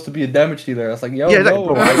she's supposed to be a damage dealer. I was like,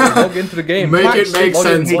 log into the game. Make it make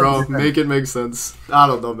sense, bro. Make it make sense. I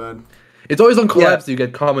don't know, man. It's always on collabs that you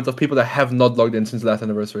get comments of people that have not logged in since last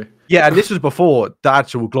anniversary. Yeah, and this was before the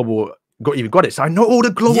actual global got it. So I know all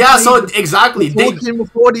the global. Yeah, so exactly. They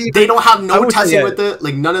don't have no testing with it,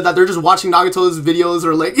 like none of that. They're just watching Nagato's videos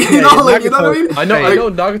or like you know what I mean? I know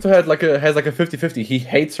Nagato has like a 50-50. He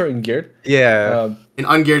hates her in geared. Yeah. In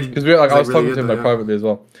ungeared. Because I was talking to him privately as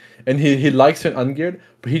well. And he likes her in ungeared,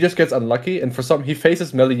 but he just gets unlucky, and for some he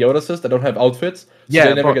faces Meliodases that don't have outfits, so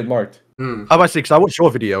they never get marked. I was say, because I watched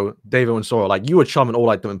your video, David and Sora, like you were charming all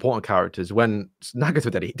like the important characters. When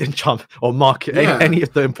Nagato did it, he didn't charm or mark any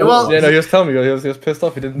of the important ones. Yeah, no, he was telling me he was pissed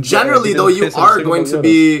off. He didn't. Generally, though, you're going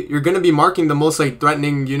to be marking the most like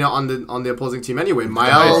threatening unit on the opposing team anyway.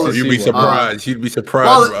 Mael, you'd be surprised. You'd be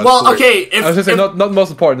surprised. Well, okay. I was just saying, not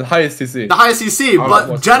most important, the highest CC. The highest CC,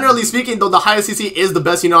 but generally speaking, though, the highest CC is the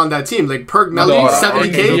best unit on that team. Like Perk Melly,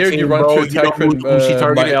 70k. You run to attack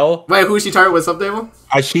Mael. Wait, who she targeted? What's up, Dave?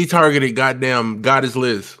 She targeted goddamn Goddess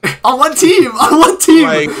Liz. On one team?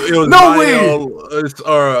 Like, it was no way!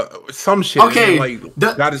 Or some shit. Okay. Like,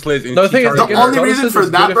 Goddess Liz. No, the thing is, the only reason for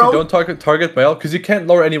that, bro... If you don't target Mael, because you can't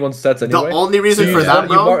lower anyone's stats anyway. The only reason for that,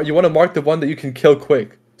 bro... You want to mark the one that you can kill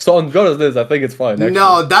quick. So on Goddess Liz, I think it's fine. Actually.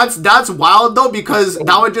 No, that's wild though, because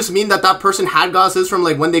that would just mean that person had Goddesses from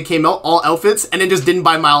like when they came out, all outfits, and then just didn't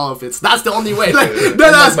buy Mael outfits. That's the only way. Like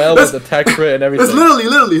Mael with attack crit and everything. That's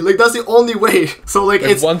literally like that's the only way. So like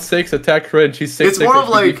it's 1/6 attack crit, and she's 6/6 it's more of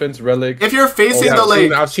like defense relic. If you're facing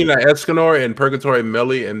I've seen that Escanor and Purgatory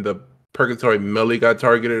Melee, and the Purgatory Melee got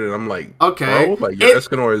targeted, and I'm like, okay, bro, like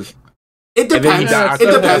Escanor is. It depends. It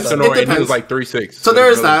depends. And he was like 3/6. So there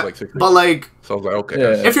is that. But like, so I was like,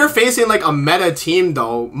 okay. If you're facing like a meta team,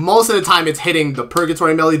 though, most of the time it's hitting the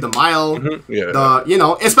Purgatory Melee, the Mael,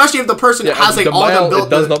 the especially if the person has like all the built. It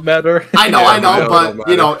does not matter. I know, but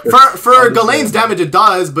you know, for Ghislaine's damage it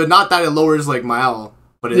does, but not that it lowers like Mael.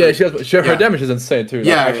 But her damage is insane too.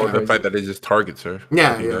 Yeah, the fact that it just targets her.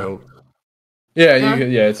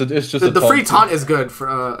 It's just the free taunt is good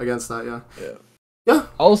for against that. Yeah.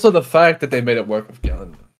 Also, the fact that they made it work with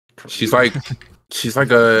Galen. She's like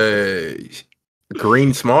a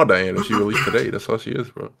green small Diana. She released today. That's all she is,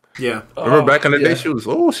 bro. Yeah. Remember back in the day, she was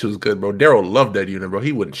good, bro. Daryl loved that unit, bro.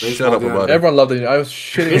 He wouldn't shut up about it. Everyone loved it. I was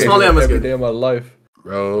shitting every day of my life,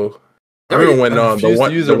 bro. Everyone went on the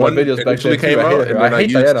one videos back then came out. I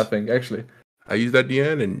hate Diana. I think actually. I used that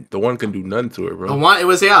Diane, and the one can do none to it, bro. The one, it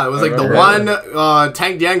was like the one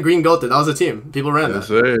tank Diane Green Goat. That was a team. People ran that.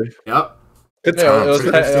 Sir. Yep. It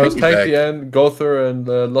was Tank Diane, Gother, and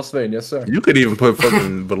Lost Vein. Yes, sir. You could even put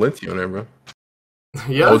fucking Valencia on there, bro.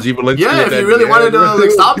 Yeah. OG Valencia. Yeah, if you really wanted to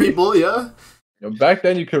like stop people, yeah. Back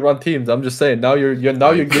then you could run teams. I'm just saying. Now you're geared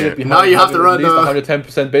behind. Now you have to run at least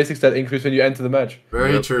 110% basic stat increase when you enter the match.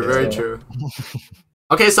 Very true. Very true.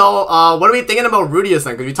 Okay, so what are we thinking about Rudeus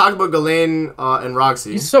then? Because we talked about Ghislaine and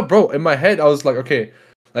Roxy. So, bro, in my head I was like, okay.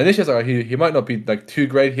 Initially, I was like, he might not be like too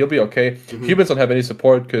great. He'll be okay. Humans don't have any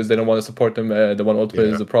support because they don't want to support them. They want ultimate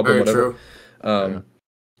is a problem. Very whatever. True.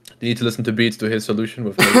 They need to listen to Beats to his solution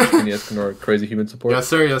with Skinny or crazy human support. Yes,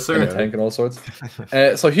 sir. Yes, sir. And a tank and all sorts.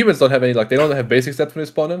 So humans don't have any, like, they don't have basic stats when they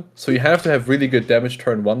spawn in. So you have to have really good damage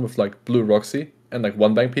turn 1 with, like, Blue Roxy and, like,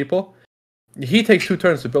 1-bang people. He takes 2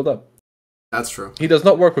 turns to build up. That's true. He does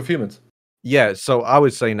not work with humans. Yeah, so I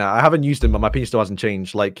was saying that. I haven't used him, but my opinion still hasn't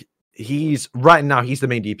changed. Like, right now he's the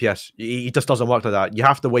main DPS. He just doesn't work like that. You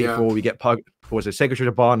have to wait for we get Pug, what was it, Sacred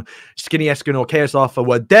Treasure Barn, Skinny Eskimo, Chaos Alpha,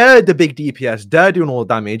 where they're the big DPS, they're doing all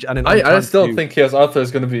the damage, and then I still think Chaos Alpha is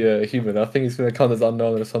going to be a human. I think he's going to count as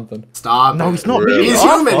unknown or something. Stop. No, he's not. Really? He's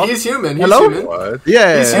human. He's human. He's Hello? human. What?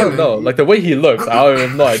 Yeah, He's human. No, like the way he looks, I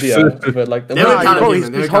have no idea. But like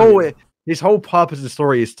the his whole purpose of the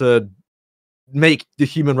story is to make the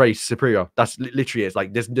human race superior. That's literally it.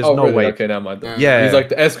 Like there's no really? way. Okay, never mind. Yeah, he's like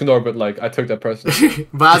the Escanor, but like I took that person.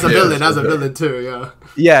 But as a villain too. Yeah.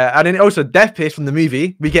 Yeah, and then also Death Pierce from the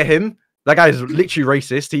movie. We get him. That guy is literally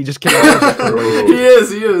racist. He just killed. He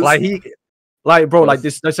is. Like bro, like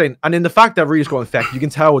this. They're saying, and in the fact that Rudeus got infected, you can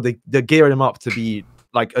tell they're gearing him up to be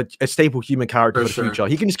like a staple human character for the future.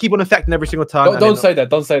 He can just keep on affecting every single time. Don't say that.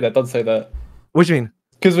 Don't say that. Don't say that. What do you mean?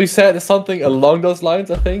 Because we said something along those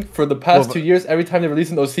lines, I think, for the past 2 years. Every time they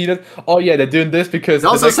release an OC, oh yeah, they're doing this because. They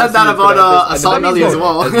also said that about Assault Melee as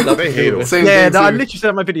well. Same yeah, I literally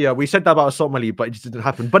said in my video. We said that about Assault Melee, but it just didn't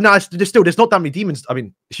happen. But no, there's not that many demons. I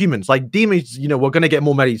mean, humans. Like demons, we're gonna get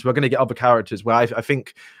more melees. We're gonna get other characters. Where I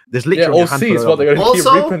think there's literally OC is what they're gonna keep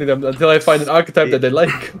reprinting them until I find an archetype that they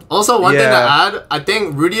like. Also, one thing to add, I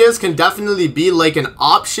think Rudeus can definitely be like an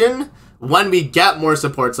option when we get more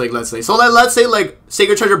supports, like let's say like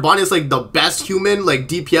Sacred Treasure Bond is like the best human like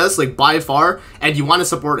DPS like by far, and you want to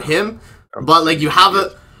support him, but like you have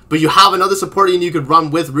another support and you could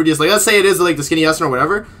run with Rudeus. Like let's say it is like the Skinny Esner or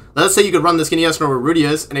whatever. Let's say you could run the Skinny Esner with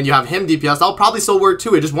Rudeus, and then you have him DPS. That'll probably still work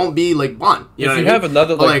too. It just won't be like Bond. If you have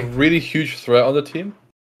another like really huge threat on the team,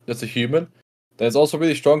 that's a human. Then it's also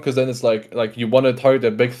really strong because then it's like you want to target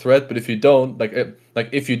a big threat, but if you don't, like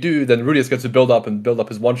if you do, then Rudeus gets to build up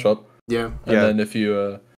his one shot. Yeah. And then if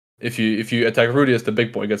you attack Rudeus, the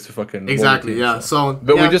big boy gets to fucking exactly. Yeah. So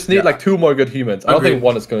but we just need like 2 more good humans. I don't think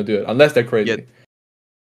one is gonna do it unless they're crazy. Yeah.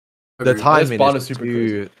 The timing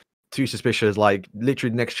is too suspicious. Like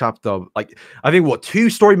literally next chapter, like I think 2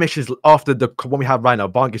 story missions after the one we have right now,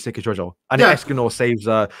 Bond gets Sacred Treasure, and Escanor saves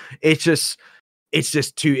it's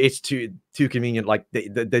just too convenient. Like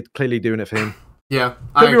they're clearly doing it for him. Yeah.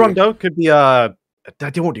 Could be wrong though. Could be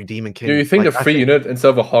they won't do Demon King. Do you think the free unit instead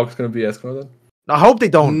of a Hawk's gonna be Escanor then? I hope they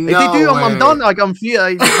don't. No if they do, I'm done. Like I'm free.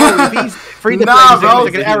 If he's free to nah, play, bro.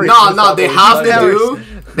 like an Eris, No.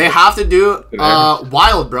 They have to do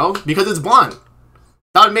Wild, bro, because it's Bond.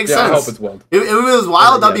 That would make sense. I hope it's Wild. If it was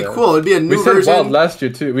Wild, that'd be cool. It'd be a new version. We said Wild last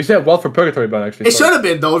year too. We said Wild for Purgatory Band actually. It should have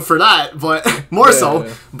been though for that, but more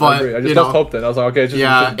so. But I just lost hope then. I was like, okay,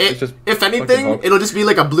 it's just if anything, it'll just be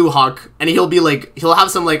like a Blue Hawk, and he'll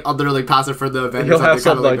have some like other like passive for the event. He'll have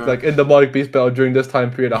some like in the Demonic Beast battle during this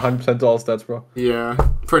time period, 100% to all stats, bro. Yeah,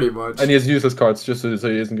 pretty much. And he has useless cards just so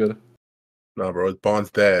he isn't good. No, bro, it's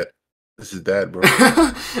Bond's dad. This is dad, bro.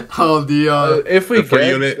 If we get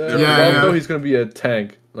unit, Bond, he's gonna be a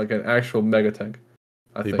tank. Like an actual mega tank.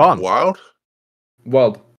 I think. Bond. Wild?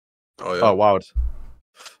 Wild. Oh, yeah. Oh, Wild.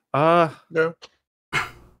 Yeah.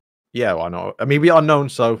 Yeah, why not? I mean, we are known,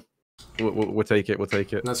 so we'll take it. We'll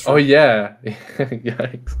take it. That's true. Oh, yeah.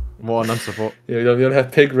 Yikes. More non-support. Yeah, you don't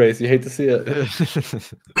have pig race. You hate to see it.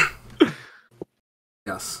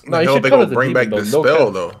 Yes. No, they're going to bring back the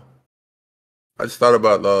spell, though. I just thought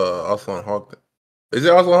about Oslo and Hawk. Is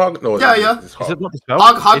it Oslo and Hawk? No, yeah. Is it not the spell?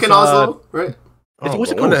 Hawk and Oslo, right?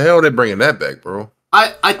 What's it when called? the hell are they bringing that back, bro?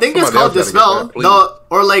 I think it's called Dispel.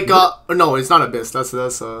 No, it's not Abyss. That's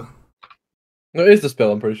No, it is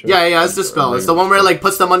Dispel, I'm pretty sure. Yeah, it's Dispel. It's the one where it like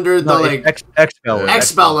puts them under the like X-Spell.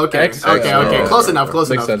 X-Spell, okay. Close enough.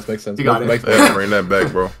 Makes sense. You got it. Bring that back,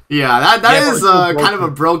 bro. Yeah, that is kind of a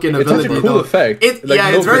broken ability. It's such a cool effect. It's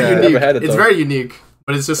very unique. It's very unique.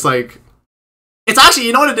 But it's just like it's actually,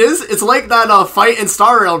 you know what it is? It's like that fight in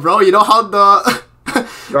Star Rail, bro. You know how the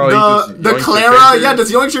Clara,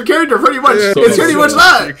 just yoinks your character pretty much. Yeah, it's pretty much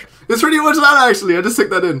that. It's pretty much that actually. I just took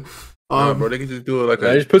that in. Bro, they can just do it like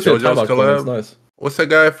a just put JoJo's collab. Nice. What's that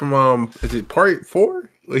guy from is it part 4?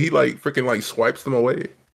 He like freaking like swipes them away.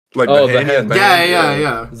 Like the hand.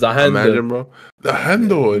 Yeah. The handle. Imagine, bro. The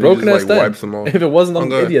handle. Broken just, ass like, wipes them off. If it wasn't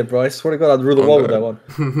an idiot, bro, I swear to God, I'd rule the wall with that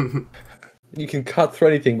one. You can cut through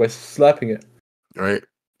anything by slapping it. Right.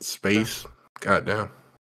 Space. Goddamn.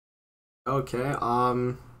 Okay. Yeah.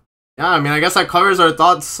 I mean, I guess that covers our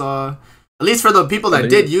thoughts. At least for the people that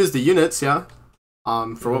did use the units. Yeah.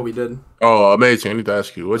 For what we did. Oh, amazing! I need to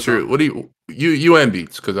ask you, what do you and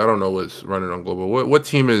Beats? Because I don't know what's running on global. What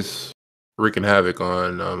team is wreaking havoc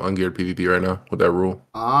on ungeared PvP right now with that rule?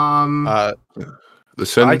 The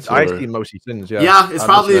Sins. I see mostly Sins. Yeah. Yeah, it's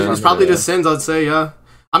probably just Sins. I'd say. Yeah.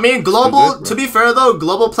 I mean, global. To be fair though,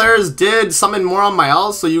 global players did summon more on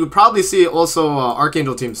Myel, so you would probably see also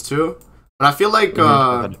Archangel teams too. But I feel like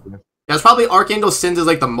yeah, it's probably Archangel Sins is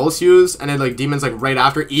like the most used, and then like Demons like right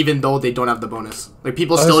after, even though they don't have the bonus. Like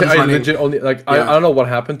people still just running. Legit only like I don't know what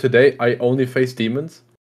happened today. I only face Demons,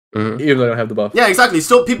 even though I don't have the buff. Yeah, exactly.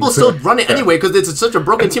 Still, people still run it anyway because it's such a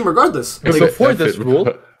broken team regardless. Like, before this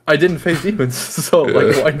rule, I didn't face Demons, so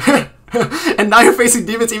like why? And now you're facing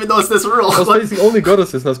Demons even though it's this rule. I was facing only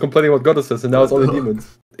Goddesses, and I was complaining about Goddesses, and now it's only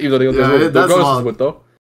Demons. Even though they the Goddesses would though.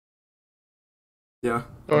 Yeah.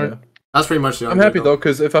 Alright. That's pretty much the I'm happy though,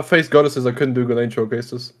 because if I faced Goddesses, I couldn't do Gallane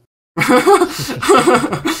showcases.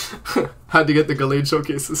 Had to get the Gallane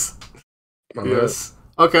showcases. Yes.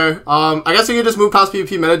 Okay. I guess we can just move past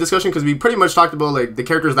PvP meta discussion because we pretty much talked about like the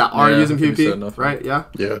characters that are using PvP, right? Yeah.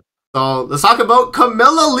 Yeah. So let's talk about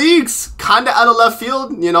Camila leaks. Kinda out of left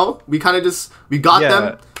field, you know. We got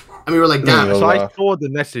them, and we were like, damn. So I saw the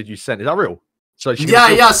message you sent. Is that real? So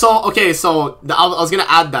yeah. So okay, so I was gonna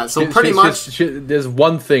add that. So pretty much, there's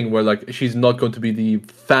one thing where like she's not going to be the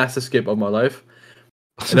fastest skip of my life,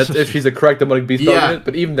 and that's if she's a correct demonic beast unit.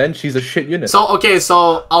 But even then, she's a shit unit. So okay,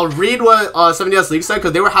 so I'll read what 70S Leaks said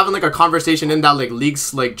because they were having like a conversation in that like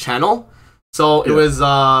Leaks like channel. So it was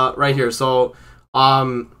right here. So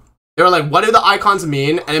they were like, what do the icons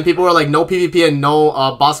mean? And then people were like, no PvP and no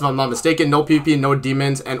boss if I'm not mistaken, no PvP, no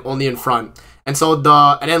demons, and only in front. And so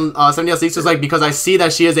and then 70S Leaks was like, because I see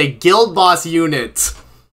that she is a guild boss unit.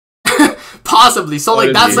 Possibly. So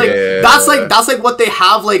like that's like what they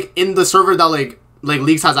have like in the server that like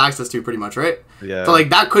Leaks has access to pretty much, right? Yeah. So like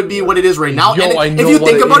that could be what it is right now. And if you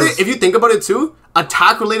think about it too,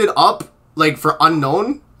 attack related up like for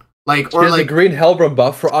unknown. Like or like the green Hellbrim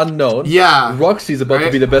buff for unknown. Yeah. Roxy's about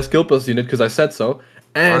to be the best guild boss unit because I said so.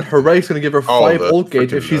 And her rake's gonna give her 5 ult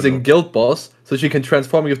gauge if she's in guild boss, so she can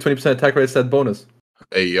transform and give 20% attack rate set bonus.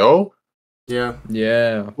 Hey yo. Yeah.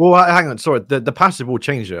 Yeah. Well, hang on. Sorry, the passive will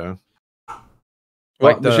change though.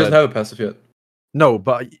 Like she doesn't have a passive yet. No,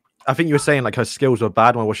 but I think you were saying like her skills were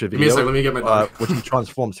bad when I watched the video. Let me get my dog. When she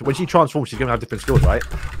transforms, she's gonna have different skills, right?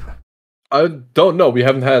 I don't know. We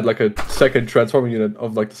haven't had like a second transforming unit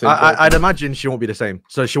of like the same. I'd imagine she won't be the same.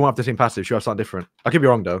 So she won't have the same passive. She'll have something different. I could be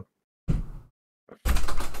wrong though.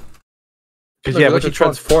 Because when she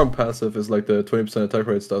transform passive is like the 20% attack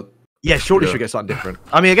rate stuff. Yeah, surely she'll get something different.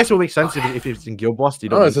 I mean, I guess it will make sense if it's in guild boss.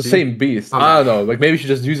 It's the same beast. I don't know. Like maybe she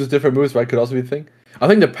just uses different moves, right? Could also be the thing. I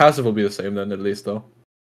think the passive will be the same then, at least though.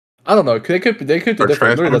 I don't know. They could do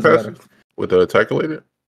different. Really doesn't matter. With the attack related.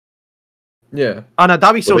 Yeah. Oh no,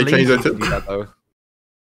 that'd be so lazy to do that though.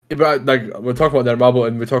 Yeah, but like we're talking about Netmarble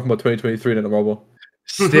and we're talking about 2023 Netmarble.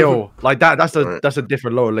 Still, like that's a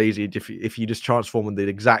different lower lazy. If you just transform with the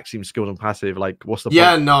exact same skills and passive, like what's the point?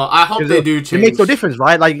 Yeah, no, I hope they do change. It makes no difference,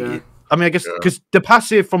 right? Like, I mean, I guess because the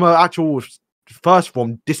passive from an actual first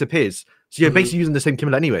form disappears, so you're basically using the same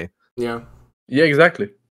Camila anyway. Yeah. Yeah, exactly.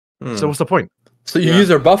 So what's the point? So you use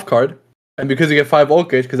her buff card, and because you get 5 ult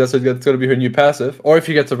gauge, because that's going to be her new passive, or if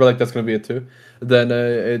you get to relic, that's going to be it too.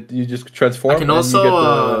 Then you just transform. I can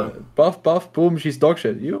also and you get buff, boom, she's dog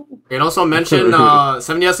shit. You can also mention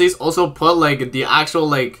 70S Leaks also put like the actual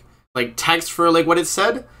like text for like what it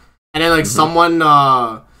said, and then like someone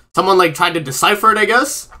like tried to decipher it, I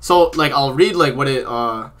guess. So like I'll read like what it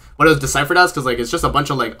was deciphered as, because like it's just a bunch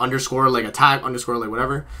of like underscore like attack underscore like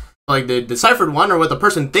whatever. Like the deciphered one, or what the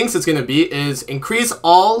person thinks it's gonna be, is increase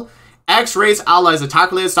all X race allies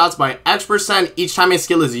attack related stats by X% each time a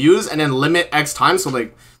skill is used, and then limit X times, so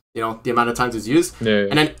like, you know, the amount of times it's used.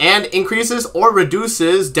 And increases or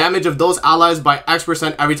reduces damage of those allies by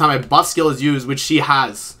X% every time a buff skill is used, which she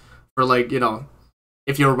has for like, you know,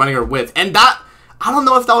 if you're running her with. And that, I don't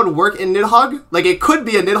know if that would work in Nidhogg. Like it could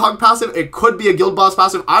be a Nidhogg passive, it could be a guild boss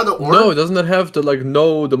passive, either or. No, doesn't it have the like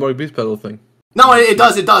no demonic beast pedal thing? No, it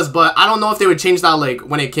does, but I don't know if they would change that like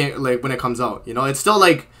when it comes out. You know, it's still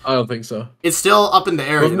like I don't think so. It's still up in the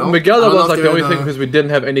air. You know, Miguel was like the only thing because we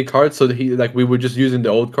didn't have any cards, so we were just using the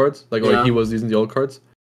old cards, like he was using the old cards.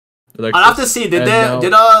 Like, I'd have to see. Did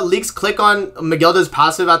Leaks click on Miguel's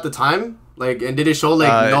passive at the time? Like, and did it show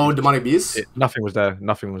like no demonic beasts? Nothing was there.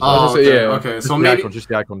 Nothing was there. Oh, okay, yeah. okay. So just maybe just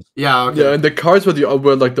the icons. Yeah, okay. Yeah, and the cards were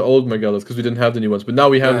like the old Megalos because we didn't have the new ones, but now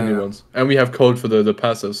we have the new ones, and we have code for the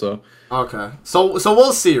passive. So okay, so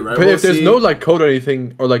we'll see, right? But if there's no like code or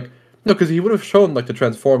anything, or like no, because he would have shown like the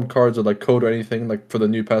transform cards or like code or anything like for the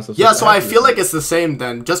new passive. Yeah, so I feel like it's the same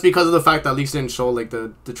then, just because of the fact that leaks didn't show like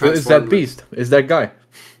the transform. Is that beast? Is that guy?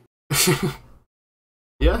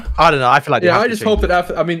 Yeah, I don't know. I feel like I just hope that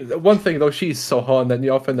after. I mean, one thing though, she's so hot, and then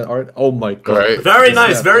you offend that art. Oh my god! Right. Very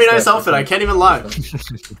nice outfit. I can't even lie.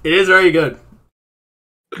 It is very good.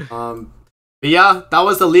 But yeah, that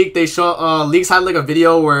was the leak. They show leaks had like a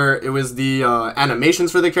video where it was the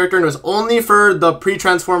animations for the character, and it was only for the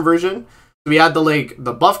pre-transform version. So we had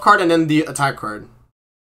the buff card and then the attack card,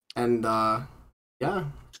 and yeah.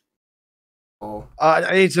 Oh.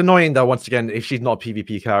 It's annoying though. Once again, if she's not a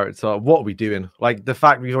PvP character, what are we doing? Like the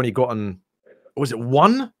fact we've only gotten, was it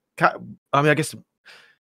one? I mean, I guess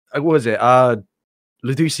what was it?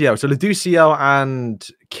 Luduciel. So Luduciel and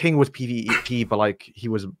King was PvP, but like he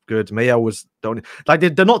was good. Maya was the only, like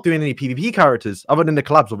they're not doing any PvP characters other than the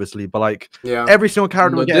collabs, obviously. But like every single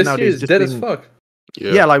character we're getting nowadays is dead as fuck.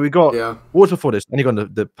 Yeah, like we got what was before this, and you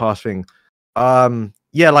got the past thing.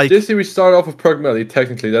 Yeah, like this year we started off with Perk Melly,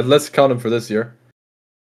 technically. Let's count him for this year.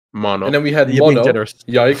 Mono. And then we had Mono.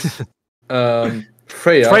 Yikes.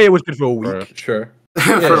 Freya. Freya was good for a week. Sure.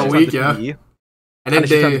 For a week, yeah. And then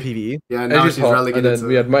she turned to PvE. Yeah, now she's relegated. And then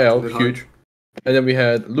we had Mael, huge. And then we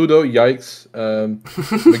had Ludo, yikes.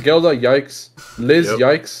 Miguelda, yikes. Liz,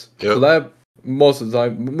 yikes. Collab, most of the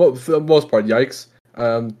time, for the most part, yikes.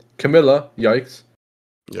 Camila, yikes.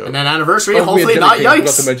 And then Anniversary, hopefully not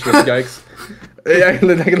yikes. Not to mention yikes. Yeah,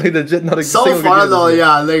 like legit not a so far though,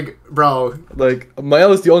 yeah, like bro, like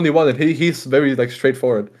Mael is the only one, and he's very like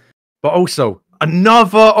straightforward. But also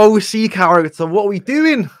another OC character. What are we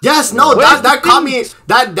doing? Yes, no, that caught me.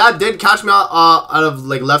 That did catch me out of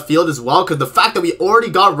like left field as well, because the fact that we already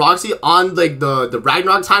got Roxy on like the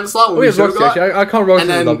Ragnarok time slot. Roxy, actually, I can't Roxy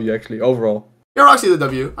the W actually overall. Yeah, Roxy the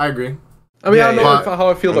W. I agree. I mean, I don't know how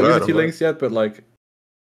I feel about Unity links yet, but like.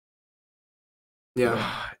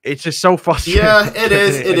 Yeah, it's just so frustrating. Yeah, it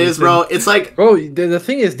is, bro. It's like, bro, the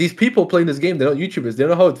thing is, these people playing this game, they're not YouTubers. They don't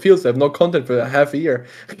know how it feels to have no content for half a year.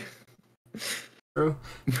 True.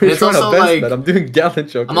 It's also like, I'm doing Gallant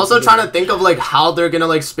joke. I'm also trying to think of like how they're gonna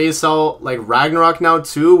like space out like Ragnarok now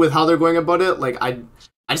too, with how they're going about it. Like I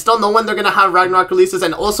just don't know when they're gonna have Ragnarok releases,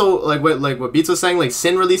 and also like what Beats was saying, like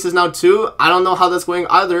Sin releases now too. I don't know how that's going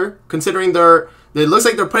either, considering it looks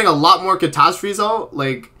like they're putting a lot more catastrophes out,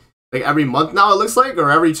 like every month now, it looks like, or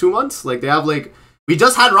every 2 months. Like they have like, we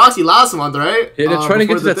just had Roxy last month, right? Yeah, they're trying to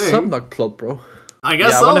get to that Subnut club, bro. I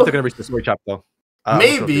guess so. I wonder if they're gonna reach the story chapter.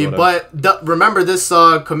 Maybe, but remember this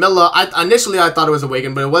Camila. Initially I thought it was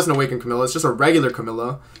Awakened, but it wasn't Awakened Camila. It's just a regular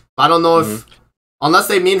Camila. I don't know if, unless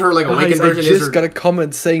they mean her like Awakened version. I just got a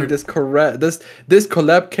comment saying this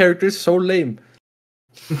collab character is so lame.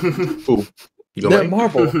 Ooh, they're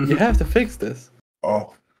marble. You have to fix this.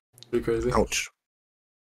 Oh, pretty crazy. Ouch.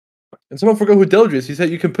 And someone forgot who Deldry is. He said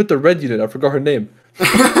you can put the red unit. I forgot her name. You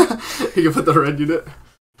can put the red unit.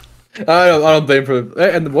 I don't blame her.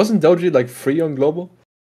 And wasn't Deldry like free on Global?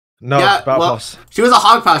 No, yeah, well, she was a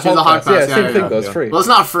Hog Pass. She was a Hog Pass. Yeah, same thing though. It's free. Well, it's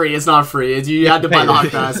not free. It's not free. You had to buy the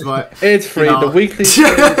Hog Pass, but it's free. You know. The weekly free,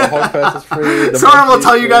 the Hog Pass is free. Someone will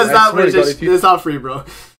tell you guys that, but it's not free, bro.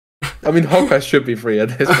 I mean, Hog Pass should be free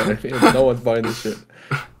at this point. No one's buying this shit.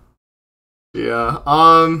 Yeah.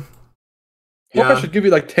 Hog Pass should give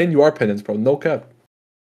you like 10 UR pendants, bro. No cap.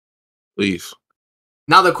 Please.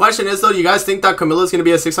 Now the question is though, do you guys think that Camilla's gonna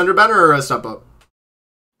be a 600 banner or a step up?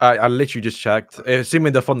 I literally just checked.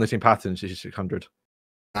 Assuming they're following the same pattern, she's 600.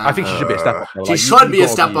 I think she should be a step up. She should be a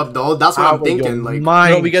step up though. That's what I'm thinking. Like,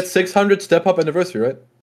 no, we get 600 step up anniversary, right?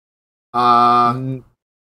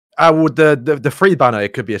 I would the free banner.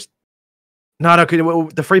 It could be a. No,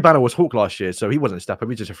 the free banner was Hawk last year, so he wasn't a step up. He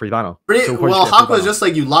was just a free banner. Well, Hawk was just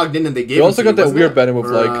like you logged in and they gave. You also got that weird banner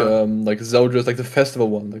with like Zeldris, like the festival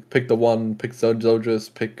one. Like pick the one, pick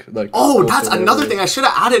Zeldris, pick like. Oh, that's another thing I should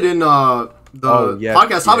have added in the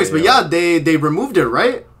podcast topics. But yeah, they removed it,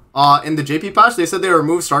 right? In the JP patch, they said they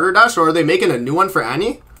removed Starter Dash, or are they making a new one for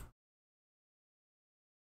Anni?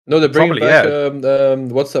 No, they're bringing back.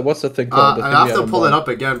 What's the thing called? I have to pull it up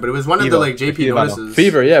again, but it was one of the like JP notices.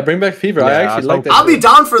 Fever, yeah, bring back Fever. I actually like that. I'll be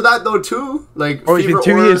down for that though too. Like, it's been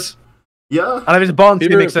 2 years. Yeah, and if it's Bond,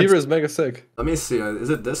 Fever is mega sick. Let me see. Is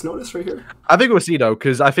it this notice right here? I think we'll see though,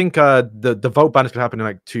 because I think the vote ban is gonna happen in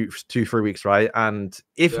like 2-3 weeks, right? And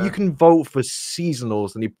if you can vote for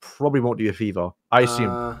seasonals, then you probably won't do a Fever. I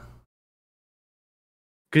assume.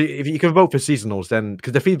 if you can vote for seasonals, then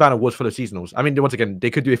because the feed banner was full of seasonals. I mean, once again, they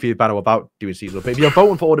could do a feed banner about doing seasonal, but if you're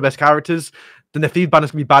voting for all the best characters, then the feed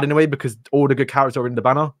banner's gonna be bad in a way because all the good characters are in the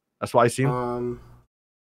banner. That's what I assume.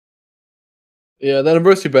 Yeah, the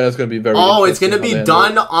anniversary banner is gonna be very. Oh, it's gonna be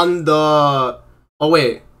done on the. Oh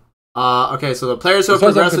wait. Okay, so the players who have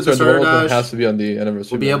progressed with the starter dash has to be on the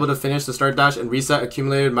anniversary will be able to finish the start dash and reset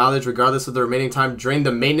accumulated mileage regardless of the remaining time during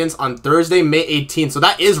the maintenance on Thursday, May 18th. So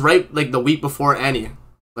that is right, like the week before Anni,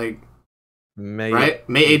 like May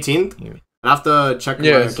 18th. Yeah. I have to check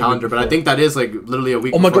my calendar, but I think that is like literally a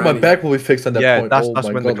week. Oh my god, Anni. my back will be fixed on that point. That's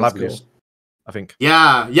when the collab goes. I think.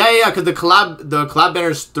 Yeah, because the collab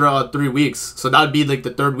banner's 3 weeks, so that would be like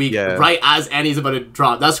the 3rd week, right as Annie's about to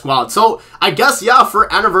drop. That's wild. So I guess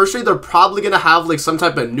for anniversary they're probably gonna have like some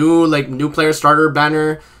type of new player starter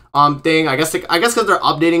banner thing. I guess because they're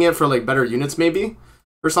updating it for like better units maybe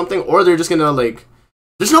or something, or they're just gonna like.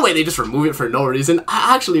 There's no way they just remove it for no reason.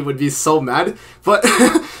 I actually would be so mad, but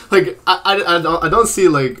like I don't see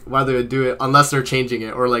like why they would do it unless they're changing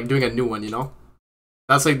it or like doing a new one. You know,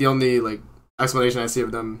 that's like the only like explanation I see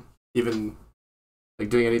of them even like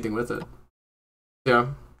doing anything with it. Yeah,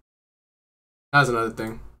 that's another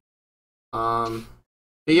thing. But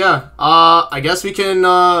yeah, I guess we can.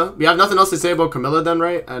 We have nothing else to say about Camila then,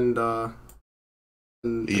 right? And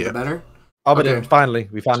the banner. Oh, but then finally,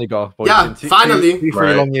 we finally got. Finally,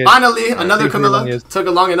 finally, another Camila. Took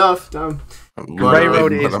it long enough. Damn.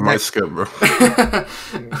 Railroad is next. Skip, bro.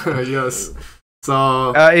 Yes.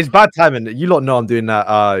 So it's bad timing. You lot know I'm doing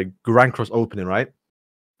that Grand Cross opening, right?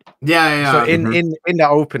 Yeah. So in that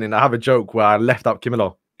opening, I have a joke where I left out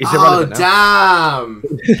Camila. It's irrelevant now. Damn.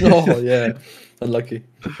 Oh yeah, unlucky.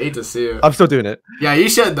 Hate to see it. I'm still doing it. Yeah, you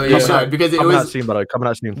should though. You should because it was coming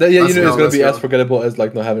out soon. Yeah, you know it's gonna be as forgettable as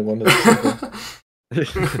like not having one.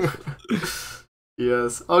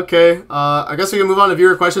 Yes. Okay. I guess we can move on to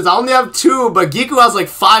viewer questions. I only have 2, but Giku has like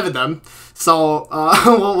 5 of them. So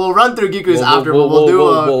we'll run through Giku's after.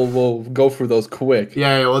 We'll go through those quick.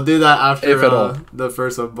 Yeah, we'll do that after the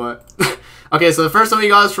first one. But okay, so the first one we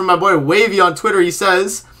got is from my boy Wavy on Twitter. He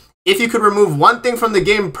says, if you could remove one thing from the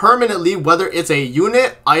game permanently, whether it's a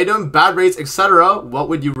unit, item, bad rates, etc., what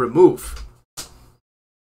would you remove?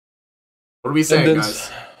 What are we saying,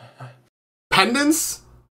 guys? Pendants?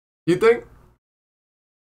 You think?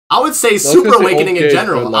 I would say Super Awakening in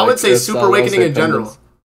general. I would say Super Awakening in general.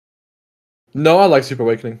 No, I like Super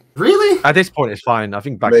Awakening. Really? At this point, it's fine. I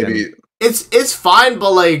think back Maybe. then it's fine,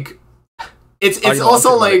 but like it's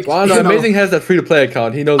also like Amazing has that free-to-play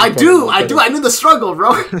account. He knows. I do. I know the struggle,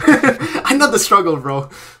 bro. I know the struggle, bro.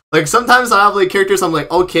 Like sometimes I have like characters. I'm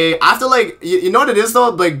like, okay, after like you know what it is though.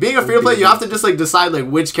 Like being a free-to-play, you have to just like decide like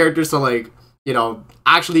which characters to like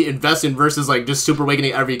actually invest in versus like just Super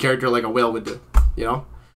Awakening every character like a whale would do. You know.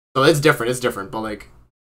 So it's different, but like,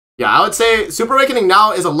 yeah, I would say Super Awakening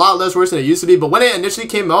now is a lot less worse than it used to be, but when it initially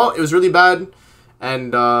came out, it was really bad,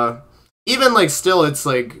 and even like still, it's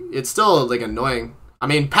still like annoying. I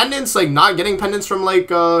mean, pendants, like not getting pendants from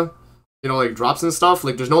like, like drops and stuff,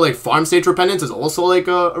 like there's no like farm stage for pendants is also like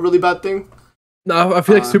a really bad thing. No, I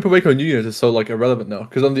feel like Super Awakening New Units is so like irrelevant now,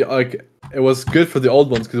 because on the it was good for the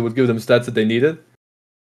old ones because it would give them stats that they needed.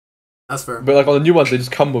 That's fair. But like on the new ones, they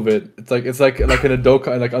just come with it. It's like in a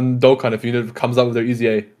Dokkan, like on Dokkan, if unit comes out with their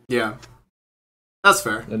EZA. Yeah, that's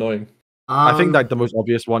fair. Annoying. I think like the most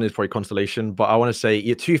obvious one is probably Constellation, but I want to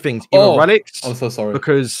say 2 things. Either relics. I'm so sorry.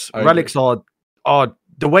 Because relics are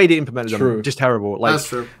the way they implemented them just terrible. Like that's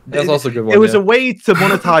true. That's also a good one. It was a way to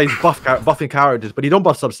monetize buffing characters, but you don't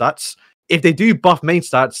buff substats. If they do buff main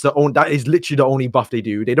stats, that is literally the only buff they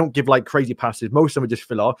do. They don't give like crazy passes. Most of them are just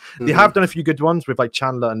filler. They have done a few good ones with like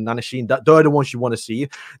Chandler and Nanashin. They're the ones you want to see.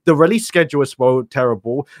 The release schedule is so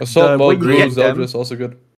terrible. Assault Mode Green is also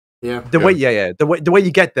good. Yeah. The way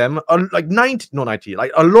you get them, like 90,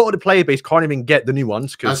 like a lot of the player base can't even get the new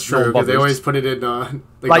ones. That's true because they always put it in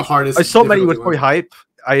like the hardest. So many was probably hype,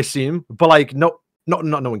 I assume, but like not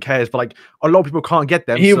no one cares, but like a lot of people can't get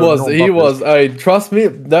them. He was. Trust me,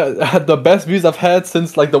 that had the best views I've had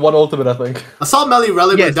since like the one Ultimate, I think. Assault Melee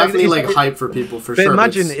Relic is definitely like hype for people for sure.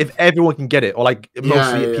 Imagine if everyone can get it, or like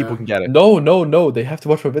mostly people can get it. No, they have to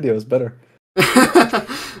watch my videos better.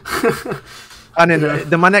 And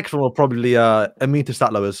then my next one will probably immune to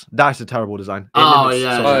stat lowers. That's a terrible design. That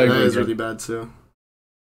is really bad too.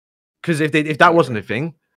 Because if that wasn't a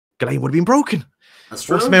thing, Ghislaine would have been broken. That's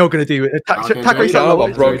true. What's Mail gonna do? Attack rate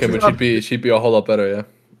about broken, but she'd be a whole lot better.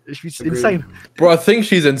 Yeah, she's insane, bro. I think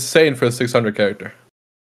she's insane for a 600 character.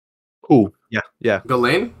 Cool. Yeah.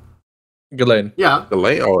 Ghislaine. Yeah.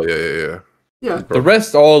 Ghislaine. Oh yeah. Yeah. The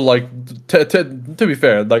rest all like to be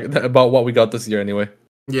fair, like about what we got this year anyway.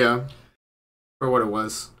 Yeah. for what it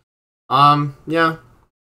was. Yeah.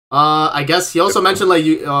 I guess he also mentioned like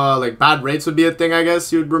you like bad rates would be a thing. I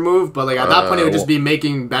guess you'd remove, but like at that point it would just be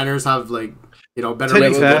making banners have like better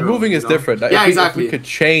rates. Removing is different. Yeah, exactly. We could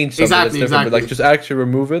change something different, but like just actually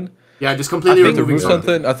removing. Yeah, just completely removing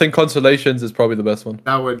something. I think Consolations is probably the best one.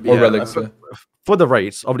 That would be. Or Relics. For the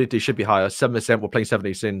rates, obviously it should be higher. 7%. We're playing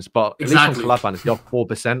 70 sins, but at least on collab banners, you're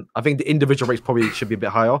 4%. I think the individual rates probably should be a bit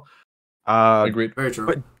higher. Agreed. Very true.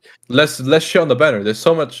 But less shit on the banner. There's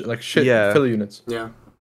so much like shit filler units. Yeah.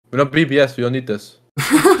 We're not BBS. We don't need this.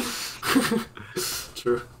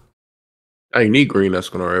 True. I need green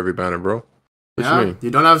Escanor every banner, bro. What you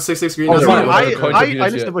don't have 6/6 green.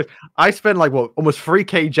 I spent like almost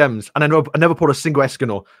 3k gems, and I never pulled a single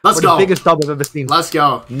Escanor. Let's go. The biggest double I've ever seen. Let's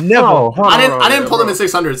go. No, I didn't pull them in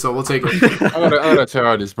 600, so we'll take it. I gotta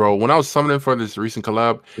tell you this, bro. When I was summoning for this recent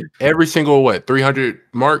collab, every single 300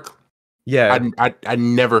 mark. Yeah, I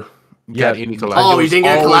never got any collab. Oh, you didn't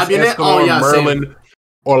get a collab unit? Oh yeah, Merlin, same.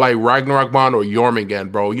 or like Ragnarok Bond or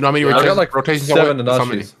Jormungand, bro. You know how many I got like rotations? 7 How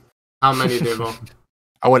many did you?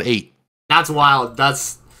 I went 8. That's wild.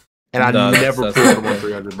 And I never pulled them on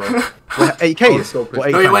 300, bro. 8k.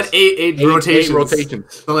 No, you went 8 rotations. 8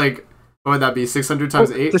 rotations. So like, what would that be? 600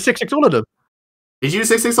 times 8? The 6/6 all of them. Did you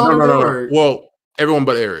 6/6 all of them? No. Well, everyone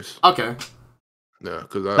but Eris. Okay. Yeah,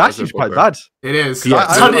 because that's just quite bad. It is. Yeah,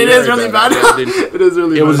 it is really bad. It is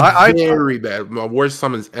really bad. It was very bad. My worst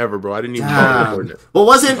summons ever, bro. I didn't even know it. Well,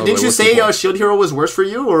 didn't you say Shield Hero was worse for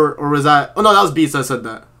you, or was that? Oh no, that was Beats that said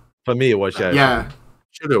that. For me, it was Yeah.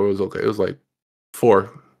 Shield Hero was okay. It was like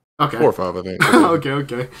 4. Okay. 4 or 5, I think.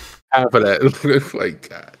 okay. Half of that, like,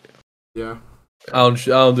 God. Yeah. I don't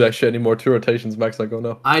do that shit anymore. 2 rotations max. I go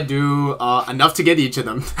no. I do enough to get each of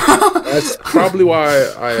them. That's probably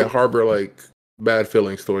why I harbor like bad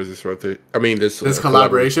feelings towards this rotation. I mean, this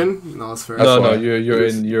collaboration. No, that's fair. No,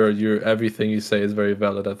 you're everything you say is very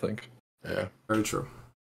valid. I think. Yeah. Very true.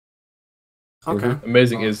 Okay.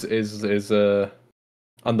 Amazing is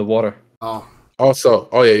underwater. Oh. Also,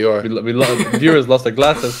 yeah, you are. We viewers lost their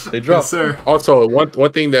glasses. They dropped. Yes, sir. Also,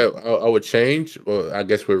 one thing that I would change. Well, I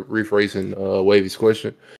guess we're rephrasing Wavy's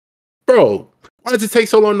question, bro. Why does it take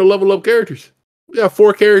so long to level up characters? We got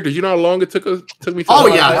 4 characters. You know how long it took me? Oh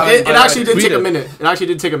yeah, it actually did take a minute. It actually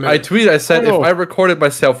did take a minute. I tweeted. I said if I recorded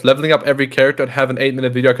myself leveling up every character, I'd have an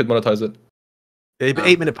 8-minute video. I could monetize it.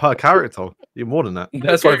 8 minutes per character. You're more than that.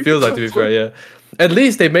 That's what it feels like, to be fair. Yeah. At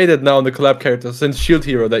least they made it now on the collab characters since Shield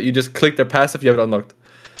Hero that you just click their passive, you have it unlocked.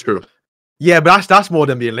 True. Yeah, but that's more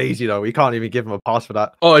than being lazy though. We can't even give them a pass for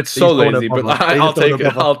that. Oh, it's so lazy, but I'll take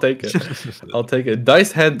it. I'll take it. I'll take it.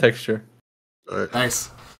 Dice hand texture. Right.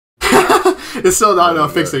 Nice. It's still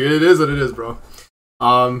not fixing it. It is what it is, bro.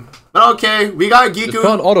 But okay, we got Giku. Turn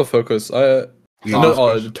on autofocus.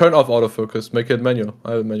 Turn off autofocus. Make it manual.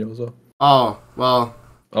 I have it manual as well. Oh well.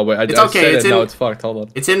 Oh wait, it's okay. It's now it's fucked. Hold on.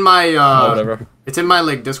 It's in my whatever. It's in my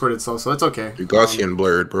like Discord itself, so it's okay. You're Gaussian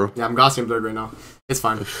blurred, bro. Yeah, I'm Gaussian blurred right now. It's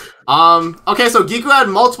fine. Okay, so Giku had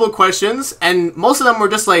multiple questions, and most of them were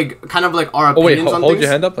just like kind of like our opinions on things. Hold your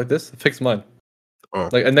hand up like this. Fix mine. Oh.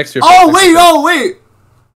 Like next to your. Oh wait!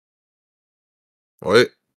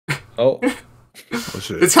 What? Oh.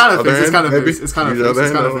 Shit. It's kind of fixed. It's kind of fixed. It's kind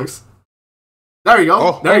of fixed. There you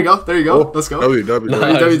go. There you go. Let's go. www.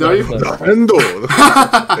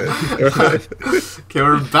 Okay,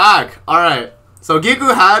 we're back. All right. So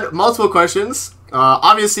Giku had multiple questions.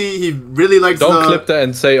 Obviously, he really likes. Don't clip that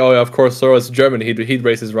and say, "Oh, yeah, of course, Sora's German. He'd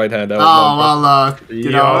raise his right hand." I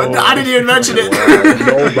didn't even mention it.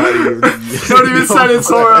 Nobody. Don't even send it,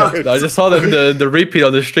 Sora. I just saw the repeat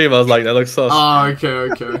on the stream. I was like, that looks sus. Oh, okay.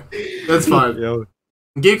 That's fine.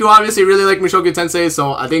 Giku obviously really liked Mushoku Tensei,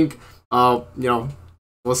 so I think,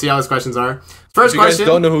 we'll see how his questions are. First question. If you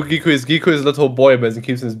guys don't know who Giku is a little boy, but he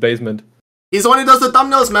keeps in his basement. He's the one who does the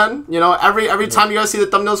thumbnails, man. You know, every time you guys see the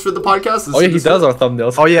thumbnails for the podcast. He does our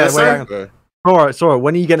thumbnails. Oh yeah, Sora,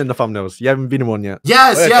 when are you getting the thumbnails? You haven't been in one yet.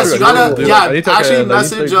 Yes, you gotta actually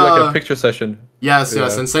message like a picture session. Yes,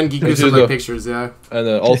 and send Giku some like pictures, and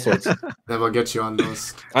all sorts. Then we'll get you on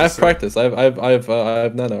those. I have practice. I have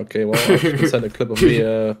Nana. Okay, well, I can send a clip of me.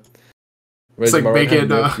 It's like making.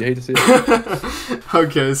 You hate to see it.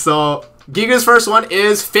 Okay, so Giku's first one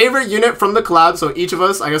is favorite unit from the collab. So each of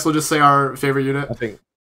us, I guess we'll just say our favorite unit.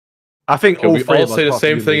 I think okay, we all say the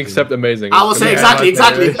same thing except amazing. I will say exactly.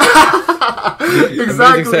 Exactly.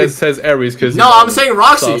 Amazing says Eris because no, I'm saying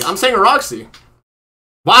Roxy. I'm saying Roxy.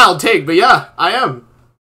 Wild take, but yeah, I am.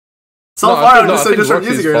 So far, I'm just from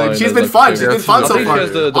using her. Like, she's been fun. She's been fun so far. She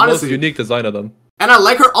has the most unique design of them. And I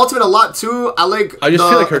like her ultimate a lot too. I just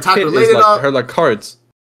feel like her kit is like her cards.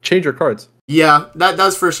 Change her cards. Yeah,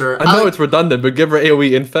 that's for sure. I know it's redundant, but give her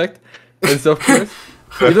AoE infect. Instead of Pierce.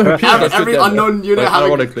 You know, every unknown unit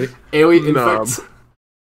having AoE infects.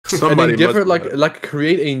 And then give her like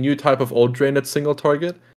create a new type of ult drain that's single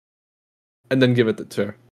target, and then give it to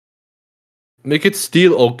her. Make it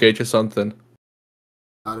steal ult gauge or something.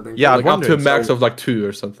 Yeah, like up to a max of like 2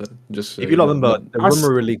 or something. Just if you remember, the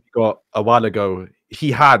rumor release got a while ago.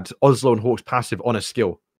 He had Oslo and Hawk's passive on a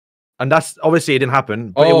skill. And that's obviously it didn't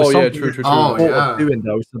happen. But it was true. Oh, yeah. Doing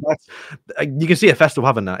though, so that's you can see a festival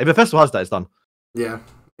having that. If a festival has that, it's done. Yeah,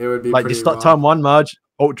 it would be like you start turn 1 merge,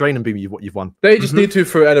 ult drain, and boom, you've won. They just need to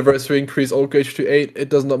for anniversary increase ult gauge to 8. It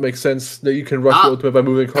does not make sense that you can rush the ultimate by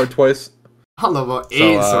moving card twice. I love about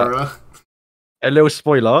 8, Sora. A little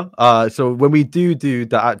spoiler. So when we do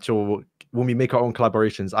the actual, when we make our own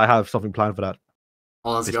collaborations, I have something planned for that.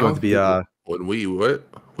 Oh, let's it's go. Going to be when we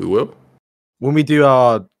will. When we do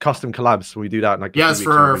our custom collabs, when we do that, like yes,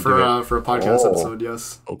 for a podcast episode,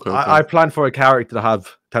 yes. Okay. I plan for a character to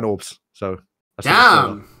have 10 orbs. So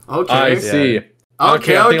damn. Okay. I see. Yeah.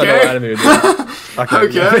 Okay. Okay.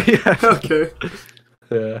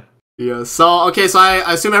 Yeah. Yeah. So so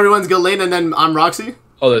I assume everyone's good lane, and then I'm Roxy.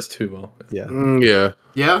 Oh, that's too well. Yeah.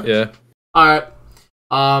 Yeah. Yeah. All right.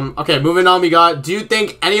 Okay. Moving on. We got. Do you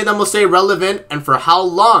think any of them will stay relevant, and for how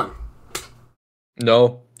long?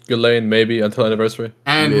 No. Good lane, maybe until anniversary.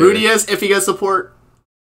 And Rudeus, if he gets support.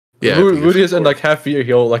 Yeah. Rudeus in like half a year,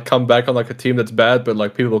 he'll like come back on like a team that's bad, but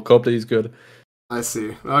like people will cope that he's good. I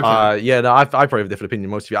see. Okay. Yeah, no, I probably have a different opinion.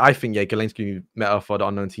 Most of you, I think Ghislaine's going to be meta for the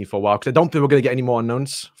unknown team for a while because I don't think we're going to get any more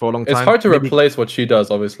unknowns for a long time. It's hard to replace what she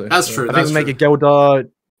does, obviously. That's true. I think make it Gelda.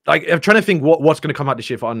 Like I'm trying to think what's going to come out this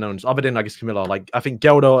year for unknowns, other than I guess Camila. Like I think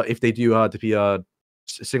Gelda, if they do to be a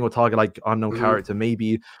single target like unknown character,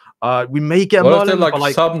 maybe we may get. What if they like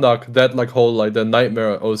subnock that like whole like the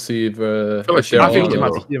nightmare OC? I think she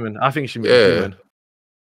might be human. I think she might be human.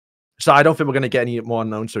 So I don't think we're going to get any more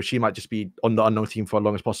unknowns. So she might just be on the unknown team for as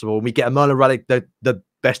long as possible. We get a Merlin Relic, the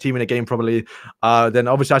best team in the game probably. Then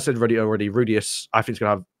obviously I said already Rudeus. I think it's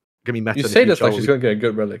gonna be meta. You say this like she's gonna get a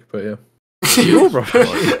good relic, but yeah. Sure, bro.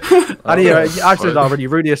 I said already.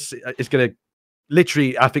 Rudeus is gonna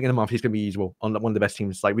literally. I think in a month he's gonna be usable on one of the best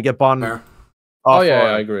teams. Like we get Bon. Oh yeah,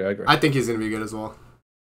 I agree. I think he's gonna be good as well.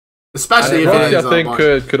 Especially if I think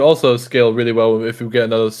could also scale really well if we get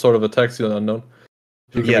another sort of attack seal unknown.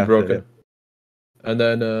 She can be broken. Yeah. And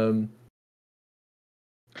then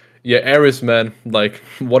Eris, man, like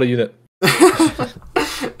what a unit.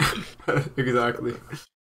 Exactly.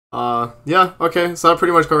 Yeah, okay, so that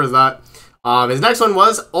pretty much covers that. His next one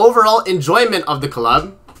was overall enjoyment of the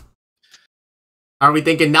collab. Are we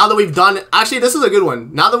thinking now that we've done actually this is a good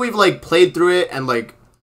one. Now that we've like played through it and like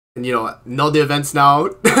know the events now,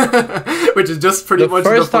 which is just pretty much the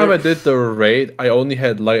first time I did the raid, I only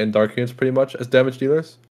had light and dark units pretty much as damage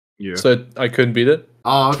dealers. Yeah. So I couldn't beat it.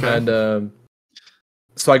 Oh, okay. And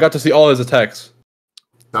so I got to see all his attacks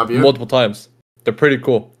multiple times. They're pretty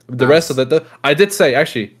cool. The rest of it, I did say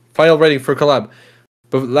actually final rating for collab.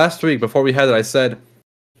 But last week before we had it, I said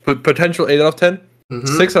potential 8 out of 10.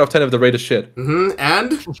 6 out of 10 of the raid is shit.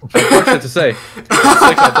 And unfortunate to say, 6 out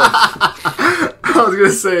of 10. I was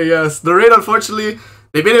gonna say yes. The raid, unfortunately,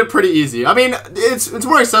 they made it pretty easy. I mean, it's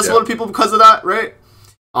more accessible to people because of that, right?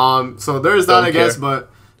 So there's that, I guess.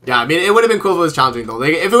 But yeah, I mean, it would have been cool if it was challenging though.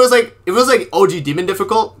 Like if it was like OG Demon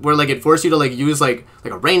difficult, where like it forced you to like use like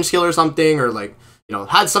a range skill or something, or like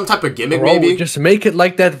had some type of gimmick. Maybe just make it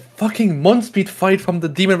like that fucking Mon-Speed fight from the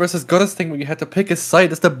Demon versus Goddess thing where you had to pick a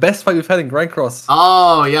side. It's the best fight we've had in Grand Cross.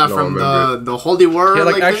 Oh yeah, from the Holy War. Yeah,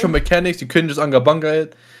 like actual mechanics. You couldn't just Anga Bunga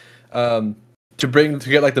it. To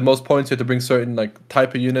get like the most points, you had to bring certain like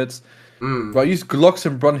type of units. Bro, I used Glocks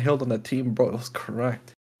and Brunhild on that team, bro. It was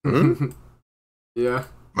correct. Yeah.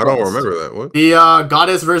 I don't remember that. What? The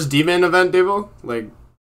Goddess versus Demon event, Devo? Like, you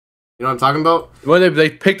know what I'm talking about? When they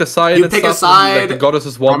picked a side, you pick a side. Like, the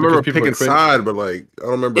Goddesses won. I remember picking a side, but like I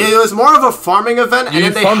don't remember. It was more of a farming event, and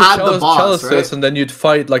then they had the boss, right? And then you'd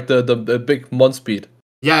fight like the big Mon-Speed.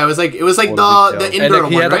 Yeah, it was like the indoor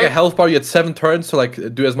one, he had like a health bar. You had 7 turns to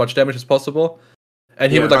like do as much damage as possible.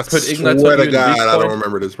 And he would like put ignites on you in God, I don't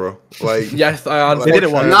remember this, bro. Like, yes, they did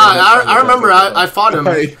it once. Nah, I remember. I fought him,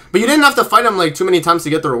 but you didn't have to fight him like too many times to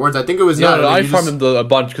get the rewards. I think it was no, I farmed him a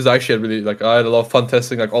bunch because I actually had really like I had a lot of fun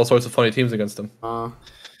testing like all sorts of funny teams against him.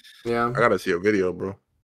 Yeah. I gotta see a video, bro.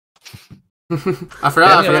 I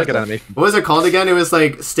forgot. What was it called again? It was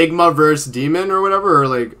like Stigma versus Demon or whatever,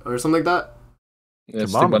 or something like that. Yeah,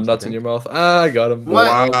 Stigma nuts in your mouth. I got him.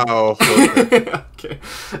 What? Wow. Okay.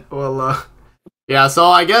 Well. Yeah, so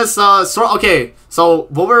I guess, okay, so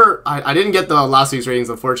I didn't get the last week's ratings,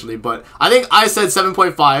 unfortunately, but I think I said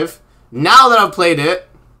 7.5. Now that I've played it,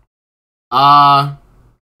 I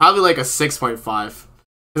Probably like a 6.5.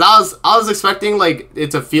 Because I was expecting like it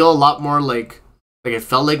to feel a lot more like it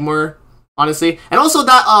felt like more, honestly. And also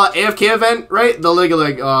that AFK event, right? The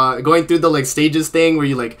like going through the like stages thing where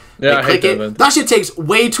you like click it. That shit takes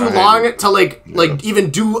way too long to like even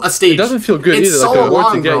do a stage. It doesn't feel good either. So like,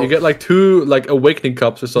 long, you get like 2 like awakening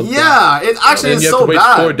cups or something. Yeah, it actually is so bad. And you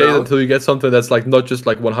have to wait 4 days until you get something that's like not just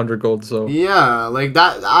like 100 gold. So yeah, like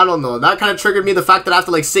that. I don't know. That kind of triggered me. The fact that I have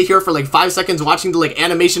to like sit here for like 5 seconds watching the like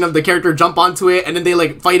animation of the character jump onto it, and then they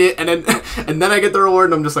like fight it, and then I get the reward,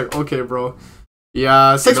 and I'm just like, okay, bro.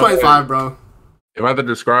 Yeah, 6.5, bro. If I had to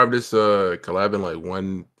describe this collab in like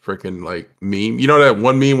one freaking like meme, you know that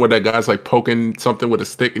one meme where that guy's like poking something with a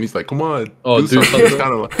stick and he's like, "Come on, do something." It's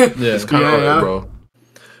kind of like, it's kind of like, bro.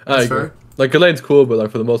 I agree. Like Elaine's cool, but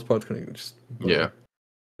like for the most part, kind of just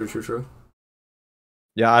True.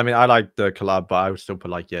 Yeah, I mean, I like the collab, but I would still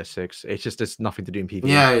put like 6. It's just there's nothing to do in PvP.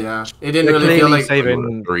 Yeah. It didn't really feel like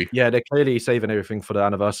saving. Yeah, they're clearly saving everything for the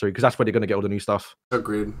anniversary because that's where they're gonna get all the new stuff.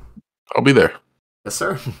 Agreed. I'll be there. Yes,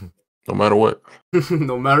 sir. No matter what.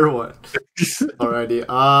 No matter what. Alrighty.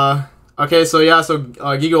 Okay, so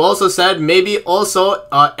Gigo also said maybe also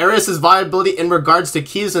Eris' viability in regards to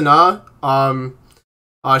Kizuna.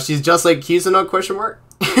 She's just like Kizuna ?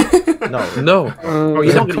 No.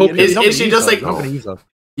 Is she just like? No.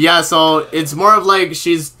 Yeah, so it's more of like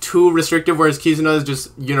she's too restrictive, whereas Kizuna is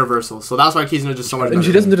just universal. So that's why Kizuna is just so much better. And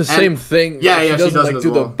she doesn't do the same thing. Yeah, she doesn't doesn't like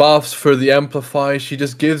do the buffs for the amplify. She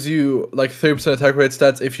just gives you like 30% attack rate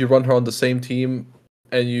stats if you run her on the same team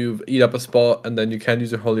and you eat up a spot, and then you can't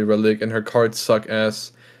use her holy relic, and her cards suck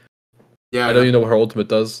ass. Yeah, I don't even know what her ultimate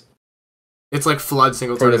does. It's like flood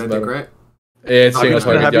single target, I think, right? Yeah, it's single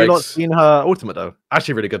target. Have you not seen her ultimate though?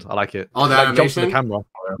 Actually, really good. I like it. Oh, the like, animation? jumps on the camera.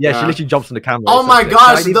 Yeah, she literally jumps on the camera. Oh my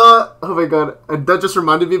gosh, oh my god, that just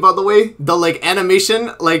reminded me, by the way, the like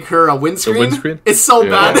animation, like her windscreen. It's so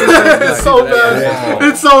bad. It's so bad.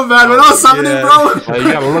 It's so bad. When I was summoning, bro.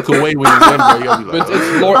 You gotta look away when you win, bro. You gotta be like,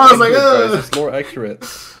 it's more accurate, guys. It's more accurate.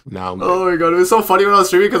 Nah, oh my god, it was so funny when I was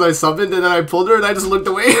streaming because I summoned and then I pulled her and I just looked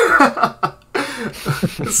away.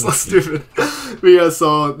 It's so stupid. But yeah,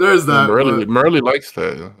 so there's that. Merly likes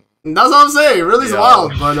that. That's what I'm saying. Really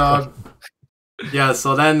wild, but yeah.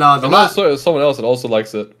 So then someone else that also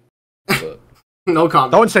likes it. But... No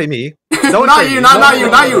comment. Don't say me. Not you,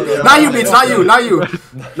 Beats, not you.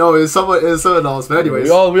 No, it's someone else. But anyways, we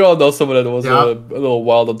all know someone that was a little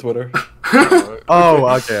wild on Twitter.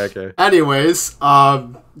 Oh, okay. Anyways,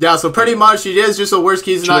 yeah. So pretty much, she is just a worse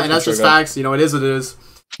Kizuna, and that's just facts. You know, it is what it is.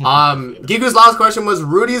 Gigu's last question was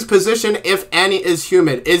Rudy's position if Anni is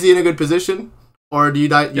human. Is he in a good position? Or do you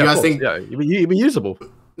guys think... Yeah, he'd be usable.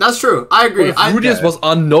 That's true. I agree. If Rudeus was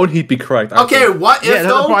unknown, he'd be correct. Okay, what if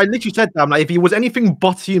though? I literally said that. Like, if he was anything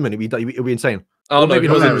but human, it'd be insane. Oh, maybe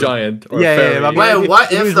he was a giant. Or wait,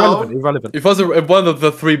 what if though? Irrelevant. If he was one of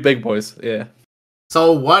the 3 big boys, yeah.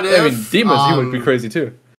 So what if... I mean, demons, he would be crazy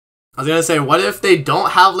too. I was gonna say, what if they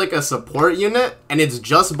don't have like a support unit and it's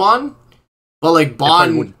just Bond? But like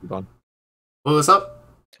Bond... What was up?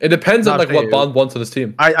 It depends on like what Bond wants on his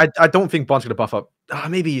team. I don't think Bond's gonna buff up.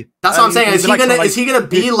 Maybe. That's what I'm saying. Is he gonna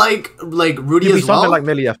be like Rudy as well? Something like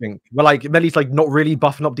Melee, I think. Well, like Melee's like not really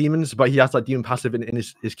buffing up demons, but he has like demon passive in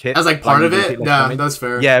his kit. As like part of it. Yeah, that's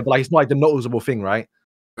fair. Yeah, but like it's not like the noticeable thing, right?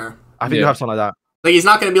 Fair. I think you have something like that. Like he's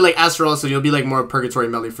not gonna be like Astral, so you'll be like more Purgatory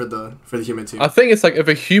Melee for the human team. I think it's like if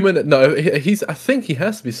a human. No, I think he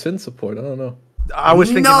has to be Sin support. I don't know. I was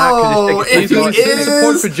thinking that because he's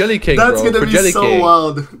support for Jelly King. That's gonna be so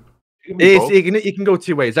wild. It can go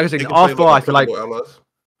 2 ways. Like I said, Arthur, I feel like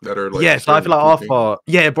that are like so I feel like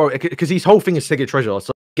Arthur, bro, because his whole thing is Sigurd Treasure,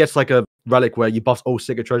 so he gets like a relic where you buff all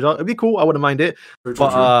Sigurd Treasure. It'd be cool. I wouldn't mind it, but if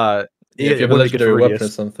you have a legendary weapon or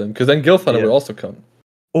something, because then Gilthunder will also come.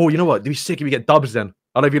 Oh, you know what? It'd be sick if we get Dubs then.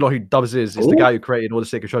 I don't know if you know who Dubs is. It's the guy who created all the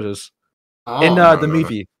Sigurd Treasures in the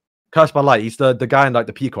movie Cursed by Light. He's the guy in like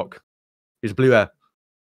the peacock. He's blue hair.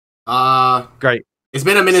 Great. It's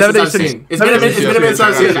been a minute since I've seen. It's been a minute since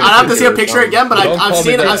I've seen. I'd have to see a picture again, but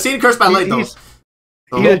I've seen Cursed by Light though. He's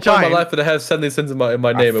a giant. My life that I have 70 sins in my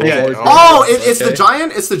name. It's the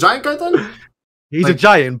giant. It's the giant guy then. He's a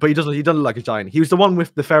giant, but he doesn't look like a giant. He was the one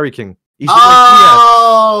with the Fairy King. Yes.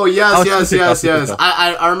 I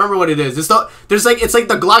remember what it is. It's like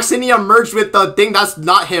the Gloxinia merged with the thing that's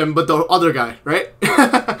not him, but the other guy, right?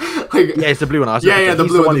 It's the blue one. The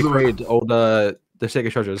blue one. Who created all the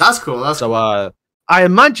Sacred Treasures. That's cool. Cool. I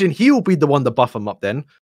imagine he will be the one to buff him up then.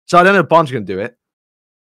 So I don't know if Bond's gonna do it.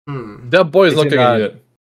 That boy is not getting it.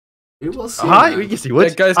 We will see. Yes, he would.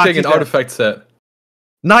 That guy's getting an artifact set.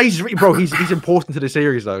 No, he's important to the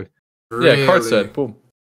series though. Really? Yeah, card set. Boom.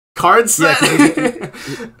 Card set. Yeah,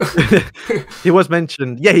 he was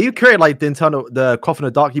mentioned. Yeah, he created like the Coffin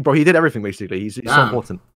of Dark. He did everything basically. He's so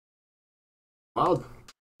important. Wow.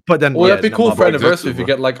 But then, well, that'd be cool for anniversary if you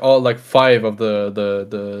get like all like 5 of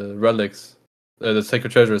the relics, the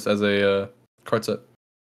sacred treasures as a card set.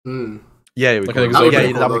 Yeah,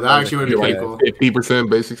 that actually would be pretty cool. 50%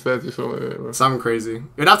 basic stats or something. Something crazy.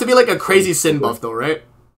 It'd have to be like a crazy sin buff though, right?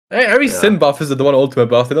 Hey, every sin buff is the one ultimate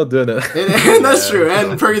buff. They're not doing it. And that's true.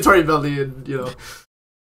 And Purgatory Belly, and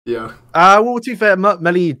yeah. Well, to be fair,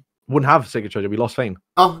 Melly wouldn't have Sacred Treasure. We lost Fane.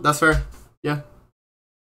 Oh, that's fair. Yeah.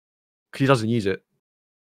 Because he doesn't use it.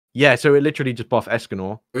 Yeah, so it literally just buff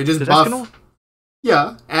Escanor. It just buff. Escanor?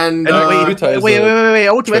 Yeah, and wait.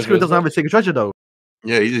 Ultimate Escanor doesn't have a Sacred Treasure though.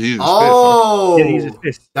 Yeah, he just uses fist. Yeah, he uses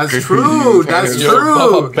fist. That's true. That's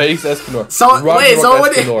true. Base Escanor. So wait, so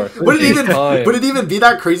would it even be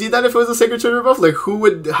that crazy then if it was a Sacred Treasure buff? Like who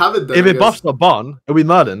would have it then? If it buffs the Bon, it'll be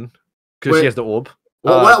Merlin because she has the orb.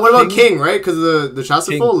 Well, what about King, right? Because the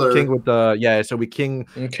chassis full or King with the so we King.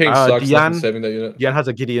 King sucks. Saving that unit. Diane has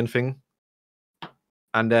a Gideon thing,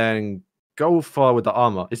 and then Gopher with the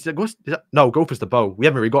armor. No, Gopher's the bow. We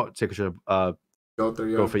haven't really got Sacred Treasure.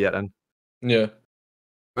 Gopher yet then. Yeah.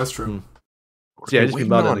 That's true. So yeah, just be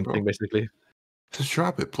Merlin King basically. Just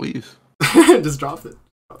drop it, please. Just drop it.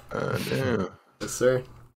 Damn. Yes, sir.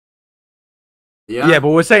 Yeah, but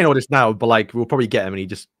we're saying all this now, but like we'll probably get him, and he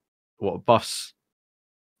just buffs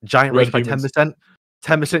giant race by 10%.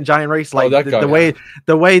 10% giant race, like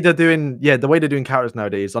the way they're doing characters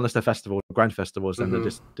nowadays, unless they're grand festivals, then they're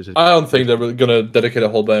just. I don't think they're gonna dedicate a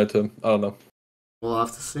whole banner to him. I don't know. We'll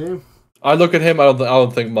have to see. I look at him. I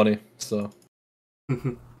don't think money. So.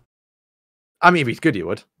 I mean, if he's good, he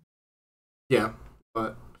would. Yeah,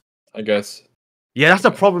 but I guess. Yeah, that's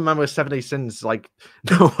the problem, man. With 7 Days Sins, like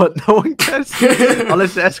no one cares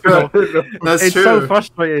unless it's Escanor. It's true. So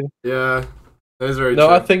frustrating. Yeah, that is very. No,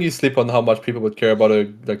 true. I think you sleep on how much people would care about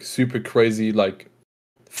a like super crazy like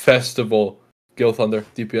festival Guild Thunder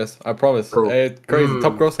DPS. I promise. Crazy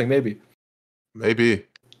top grossing maybe.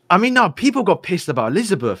 I mean, no, people got pissed about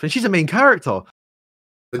Elizabeth, and she's a main character.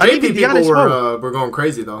 The JP people were going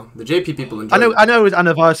crazy though. The JP people enjoyed it. I know it was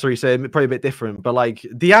anniversary, so it's probably a bit different. But like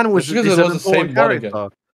Diana was because it was the same character,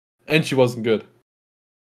 and she wasn't good.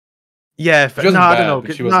 Yeah, I don't know.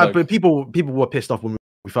 But people were pissed off when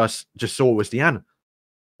we first just saw it was Diana.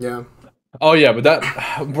 Yeah. Oh yeah, but that,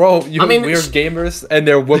 bro, we're gamers and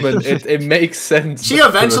they're women. It makes sense. She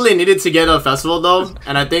eventually needed to get a festival though,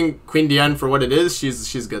 and I think Queen Diane, for what it is,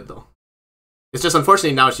 she's good though. It's just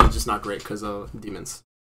unfortunately now she's just not great because of demons.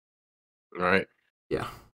 Right. Yeah.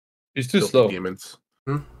 He's too slow. Demons.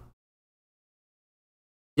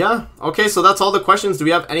 Yeah. Okay. So that's all the questions. Do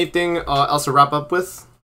we have anything else to wrap up with?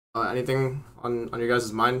 Anything on your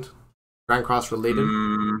guys' mind? Grand Cross related?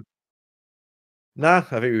 Nah, I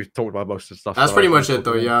think we've talked about most of the stuff. That's pretty much it,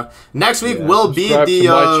 though. Yeah. Next week will be the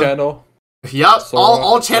my channel. Yep.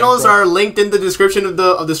 All channels are linked in the description of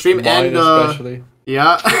the stream. Mine and especially.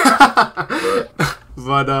 Yeah.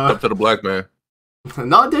 But up to the black man.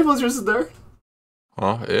 No, Dave was just there.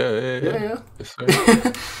 Oh, yeah. Yes,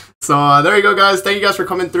 sir. So there you go, guys. Thank you guys for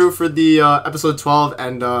coming through for the episode 12,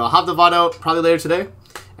 and I'll have the VOD out probably later today.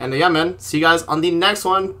 And yeah, man, see you guys on the next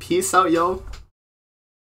one. Peace out, yo.